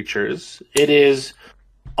wild creatures. It is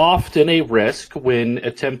often a risk when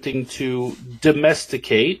attempting to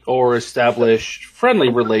domesticate or establish friendly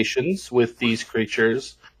relations with these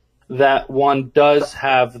creatures that one does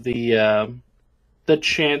have the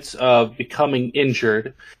chance of becoming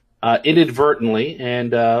injured inadvertently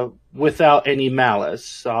and without any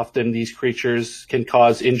malice. Often these creatures can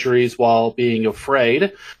cause injuries while being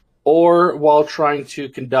afraid or while trying to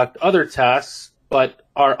conduct other tasks, but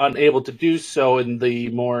are unable to do so in the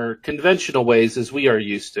more conventional ways as we are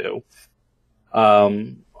used to.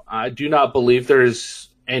 I do not believe there's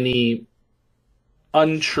any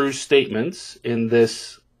untrue statements in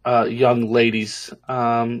this young lady's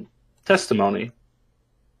testimony.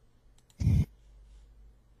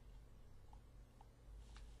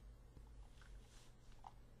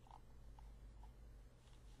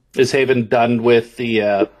 Is Haven done with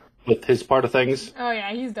with his part of things? Oh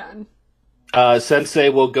yeah, he's done. Sensei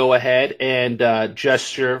will go ahead and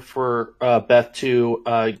gesture for Beth to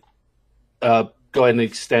go ahead and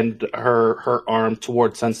extend her arm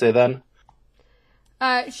toward Sensei then?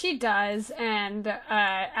 She does, and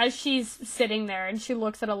as she's sitting there, and she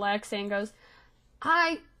looks at Alexei and goes,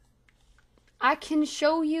 I can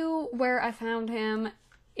show you where I found him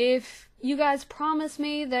if you guys promise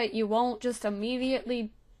me that you won't just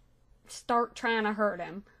immediately start trying to hurt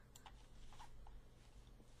him.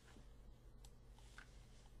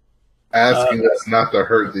 Asking us not to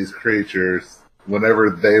hurt these creatures whenever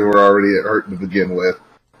they were already hurt to begin with.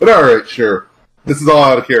 But alright, sure. This is all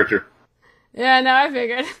out of character. Yeah, no, I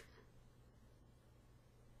figured.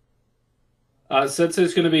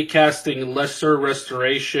 Sensei's going to be casting Lesser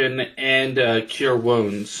Restoration and Cure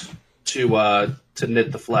Wounds to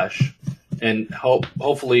knit the flesh, and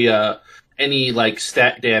hopefully any like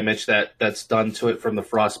stat damage that's done to it from the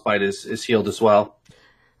frostbite is healed as well.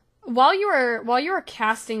 While you were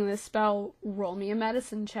casting this spell, roll me a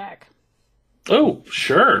medicine check. Oh,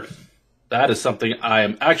 sure. That is something I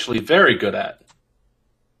am actually very good at.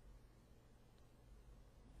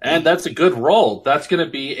 And that's a good roll. That's going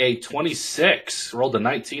to be a 26. Rolled a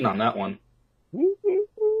 19 on that one.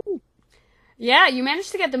 Yeah, you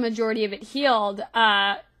managed to get the majority of it healed.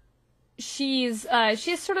 She's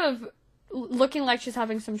sort of looking like she's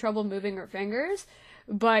having some trouble moving her fingers,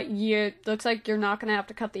 but looks like you're not going to have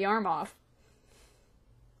to cut the arm off.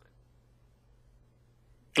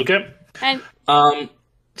 Okay. And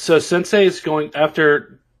so Sensei is going,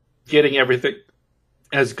 after getting everything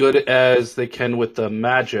as good as they can with the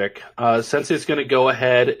magic, Sensei is going to go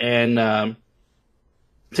ahead and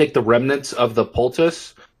take the remnants of the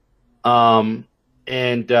poultice and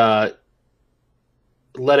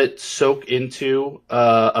let it soak into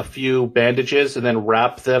a few bandages, and then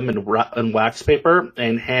wrap them in wax paper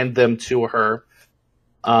and hand them to her.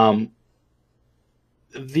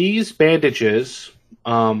 These bandages,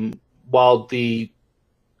 while the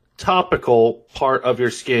topical part of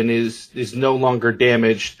your skin is no longer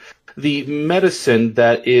damaged, the medicine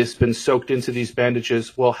that has been soaked into these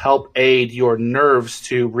bandages will help aid your nerves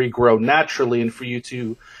to regrow naturally and for you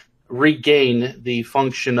to regain the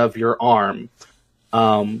function of your arm.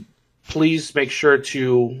 Please make sure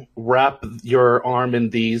to wrap your arm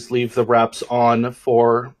in these, leave the wraps on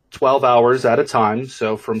for 12 hours at a time,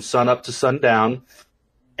 so from sun up to sundown,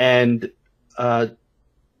 and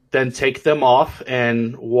then take them off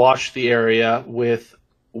and wash the area with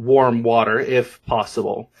warm water if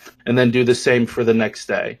possible, and then do the same for the next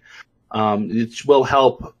day. It will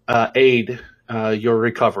help aid your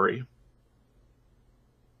recovery.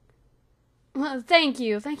 well, thank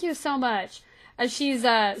you so much. As she's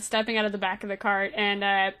stepping out of the back of the cart,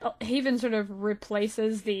 and Haven sort of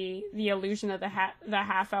replaces the illusion of the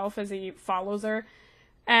half elf as he follows her.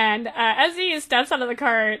 And as he steps out of the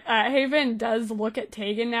cart, Haven does look at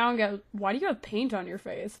Tegan now and go, "Why do you have paint on your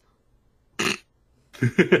face?"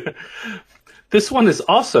 This one is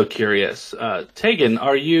also curious. Tegan,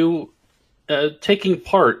 are you taking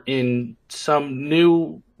part in some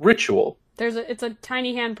new ritual? It's a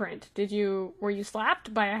tiny handprint. Were you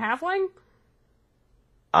slapped by a halfling?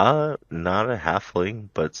 Not a halfling,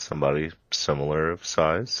 but somebody similar of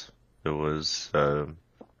size. It was a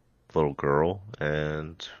little girl,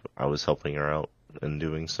 and I was helping her out and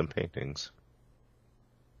doing some paintings.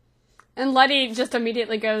 And Letty just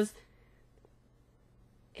immediately goes,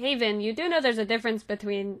 "Haven, you do know there's a difference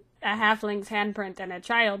between a halfling's handprint and a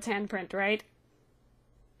child's handprint, right?"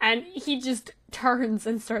 And he just turns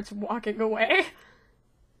and starts walking away.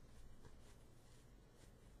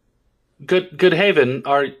 Good Haven,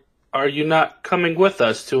 are you not coming with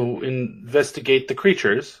us to investigate the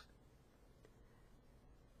creatures?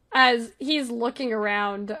 As he's looking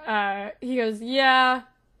around, he goes, "Yeah,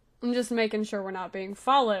 I'm just making sure we're not being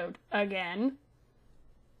followed again."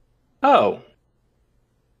 Oh,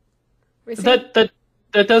 that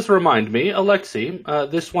does remind me, Alexei.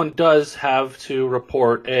 This one does have to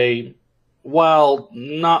report while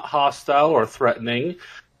not hostile or threatening,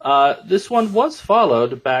 this one was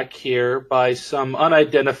followed back here by some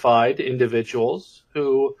unidentified individuals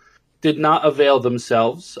who did not avail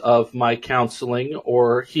themselves of my counseling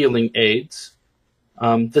or healing aids.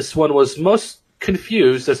 This one was most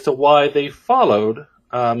confused as to why they followed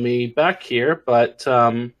me back here, but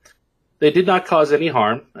they did not cause any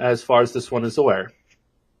harm, as far as this one is aware.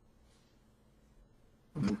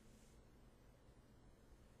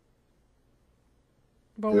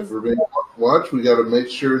 If we're being watched, we got to make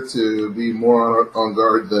sure to be more on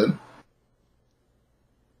guard then.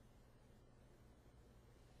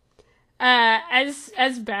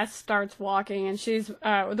 As Beth starts walking, and she's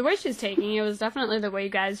the way she's taking it was definitely the way you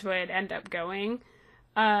guys would end up going.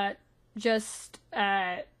 Just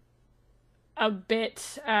a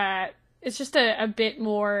bit it's just a bit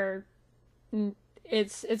more.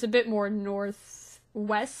 It's a bit more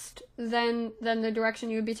northwest than the direction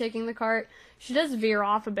you would be taking the cart. She does veer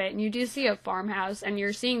off a bit, and you do see a farmhouse, and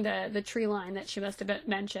you're seeing the tree line that she must have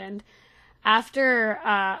mentioned. After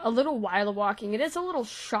a little while of walking, it is a little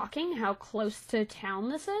shocking how close to town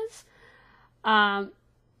this is. And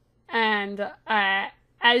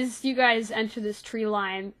as you guys enter this tree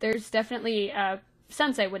line, there's definitely,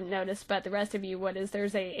 Sensei wouldn't notice, but the rest of you would, is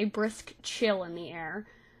there's a brisk chill in the air.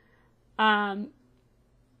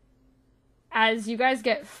 As you guys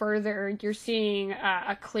get further, you're seeing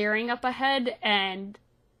a clearing up ahead and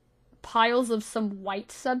piles of some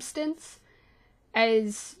white substance.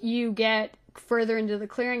 As you get further into the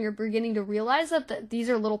clearing, you're beginning to realize that these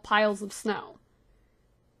are little piles of snow.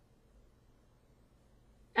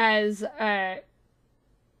 As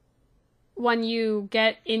when you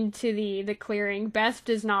get into the clearing, Beth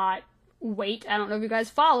does not wait. I don't know if you guys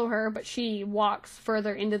follow her, but she walks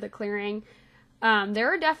further into the clearing.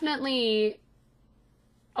 There are definitely,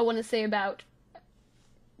 I want to say about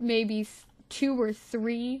maybe 2 or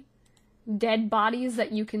 3 dead bodies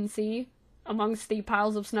that you can see amongst the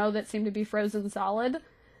piles of snow that seem to be frozen solid.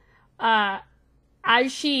 As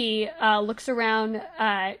she looks around,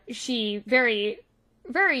 she very,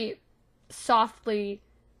 very softly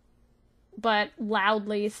but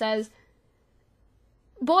loudly says,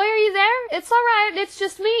 "Boy, are you there? It's alright, it's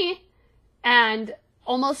just me." And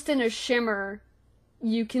almost in a shimmer,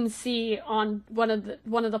 you can see on one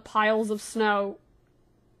of the piles of snow,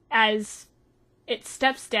 as it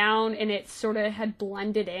steps down and it sort of had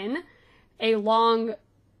blended in,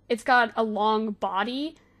 it's got a long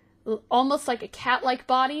body, almost like a cat-like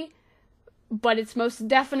body, but it's most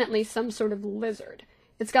definitely some sort of lizard.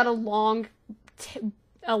 It's got a long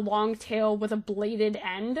tail with a bladed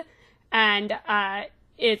end, and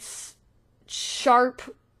its sharp,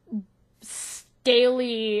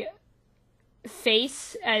 scaly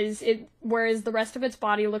face, whereas the rest of its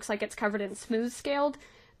body looks like it's covered in smooth scaled.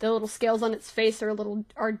 The little scales on its face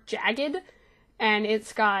are jagged, and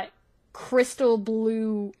it's got crystal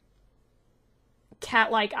blue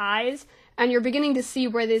cat-like eyes, and you're beginning to see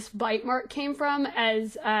where this bite mark came from,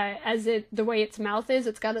 the way its mouth is.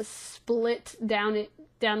 It's got a split down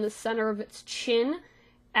the center of its chin,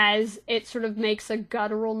 as it sort of makes a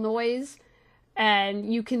guttural noise,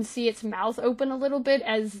 and you can see its mouth open a little bit,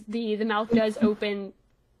 as the mouth does open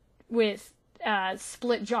with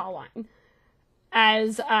split jawline,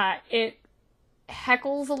 as it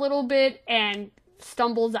heckles a little bit and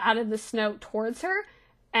stumbles out of the snow towards her,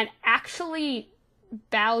 and actually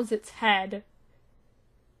bows its head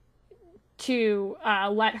to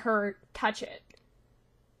let her touch it.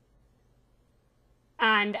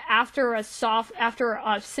 And after a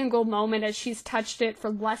single moment, as she's touched it for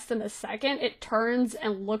less than a second, it turns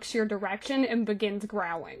and looks your direction and begins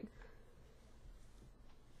growling.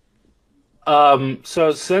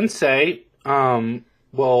 So Sensei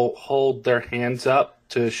will hold their hands up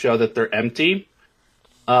to show that they're empty.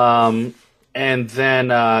 And then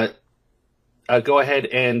go ahead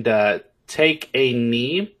and take a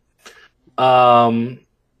knee and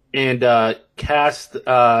cast...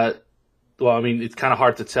 well, I mean, it's kind of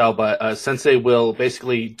hard to tell, but Sensei will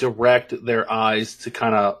basically direct their eyes to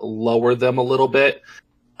kind of lower them a little bit.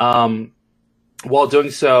 While doing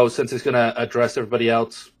so, Sensei's going to address everybody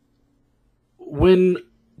else. When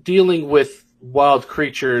dealing with wild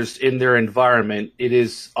creatures in their environment, it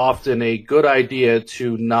is often a good idea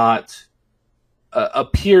to not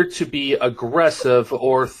appear to be aggressive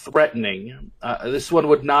or threatening. This one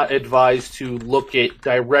would not advise to look it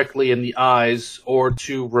directly in the eyes or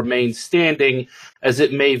to remain standing, as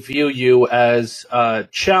it may view you as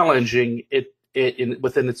challenging it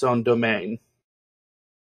within its own domain.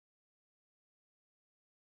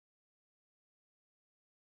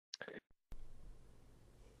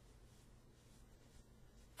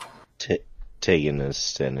 Tegan is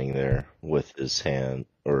standing there with his hand,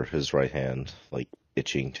 or his right hand, like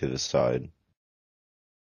itching to the side,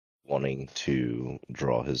 wanting to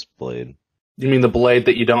draw his blade. You mean the blade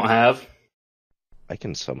that you don't have? I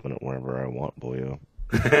can summon it wherever I want, boyo.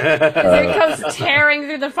 It goes tearing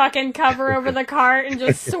through the fucking cover over the cart and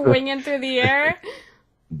just swinging through the air.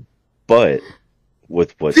 But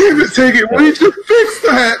with what? Damn it, Tegan! We need to fix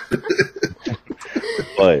that.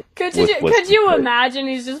 But could you imagine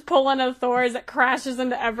he's just pulling a Thor as it crashes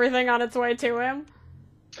into everything on its way to him?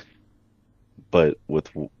 But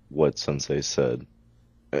with what Sensei said,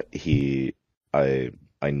 I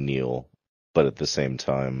kneel, but at the same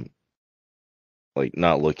time, like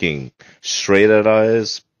not looking straight at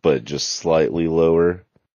eyes, but just slightly lower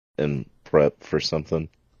and prep for something.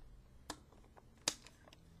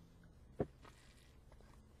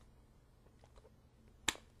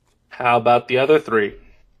 How about the other three?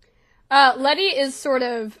 Letty is sort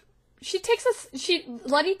of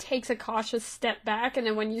Letty takes a cautious step back, and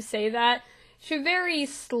then when you say that, she very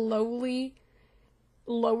slowly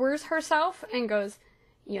lowers herself and goes,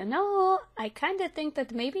 I kind of think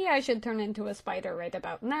that maybe I should turn into a spider right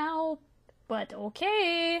about now, but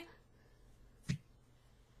okay.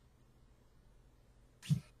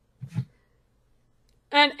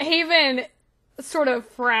 And Haven sort of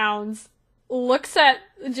frowns,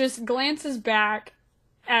 just glances back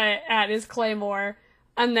at his claymore,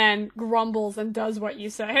 and then grumbles and does what you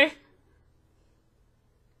say.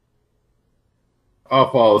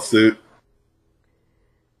 I'll follow suit.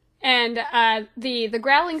 And the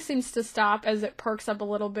growling seems to stop as it perks up a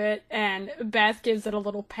little bit, and Beth gives it a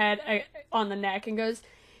little pet on the neck and goes,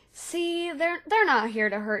 "See, they're not here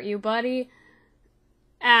to hurt you, buddy."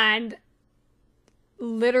 And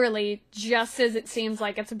literally, just as it seems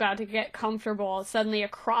like it's about to get comfortable, suddenly a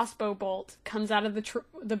crossbow bolt comes out of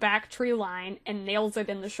the back tree line and nails it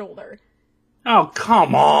in the shoulder. Oh,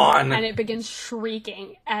 come on! And it begins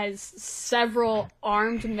shrieking as several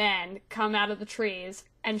armed men come out of the trees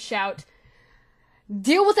and shout,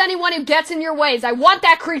 "Deal with anyone who gets in your ways! I want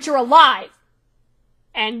that creature alive!"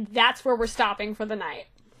 And that's where we're stopping for the night.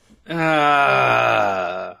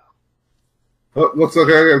 Looks like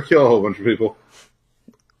I gotta kill a whole bunch of people.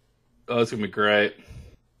 Oh, it's gonna be great.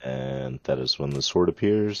 And that is when the sword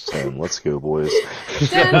appears, and let's go, boys.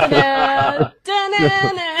 Dun-dun-dun,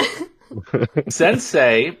 dun-dun-dun.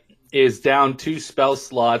 Sensei is down 2 spell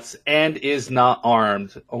slots and is not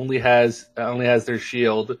armed. Only has their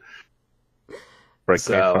shield. Correct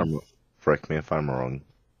me if I'm wrong.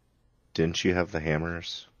 Didn't you have the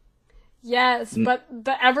hammers? Yes, but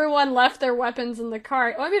everyone left their weapons in the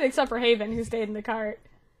cart. Well, I mean, except for Haven, who stayed in the cart.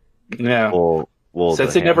 Yeah. Well,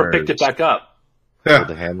 Sensei never picked it back up. Well, I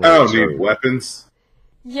the hammers don't need are- weapons.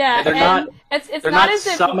 Yeah, They're and not- it's They're not not as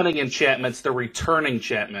if... summoning enchantments, they're returning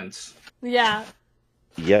enchantments. Yeah.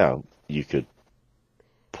 Yeah, you could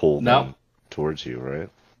pull No. them towards you, right?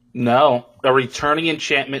 No. A returning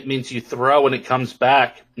enchantment means you throw and it comes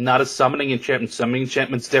back. Not a summoning enchantment. Summoning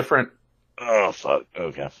enchantment's different. Oh, fuck.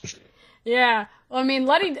 Okay. Yeah. Well, I mean,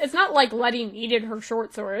 it's not like Letty needed her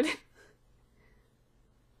short sword.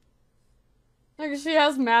 Like, she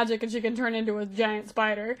has magic and she can turn into a giant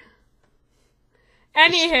spider.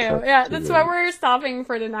 Anywho, yeah, that's what we're stopping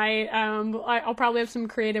for tonight. I'll probably have some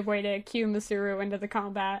creative way to cue Masuru into the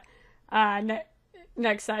combat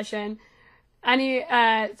next session.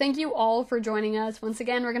 Thank you all for joining us. Once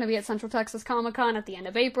again, we're going to be at Central Texas Comic-Con at the end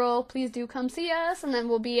of April. Please do come see us, and then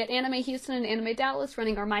we'll be at Anime Houston and Anime Dallas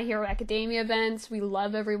running our My Hero Academia events. We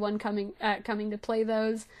love everyone coming to play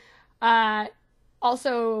those.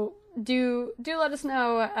 Also, do let us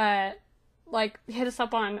know, hit us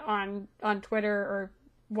up on Twitter or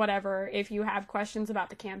whatever if you have questions about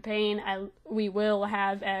the campaign. We will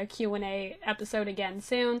have a Q&A episode again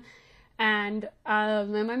soon. And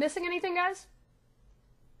am I missing anything, guys?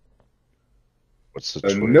 What's the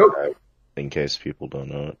Twitter nope. tag, in case people don't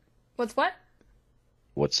know it? What's what?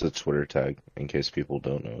 What's the Twitter tag, in case people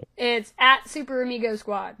don't know it? It's at Super Amigo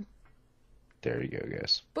Squad. There you go,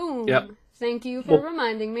 guys. Boom. Yep. Thank you for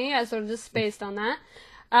reminding me. I sort of just spaced on that.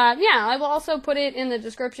 I will also put it in the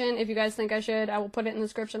description. If you guys think I should, I will put it in the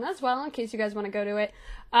description as well, in case you guys want to go to it.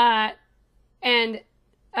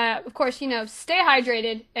 Of course, stay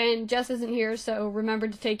hydrated, and Jess isn't here, so remember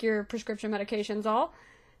to take your prescription medications all.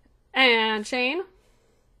 And Shane?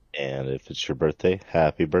 And if it's your birthday,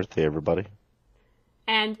 happy birthday, everybody.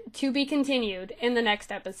 And to be continued in the next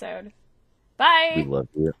episode. Bye! We love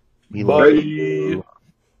you. We Bye. love you.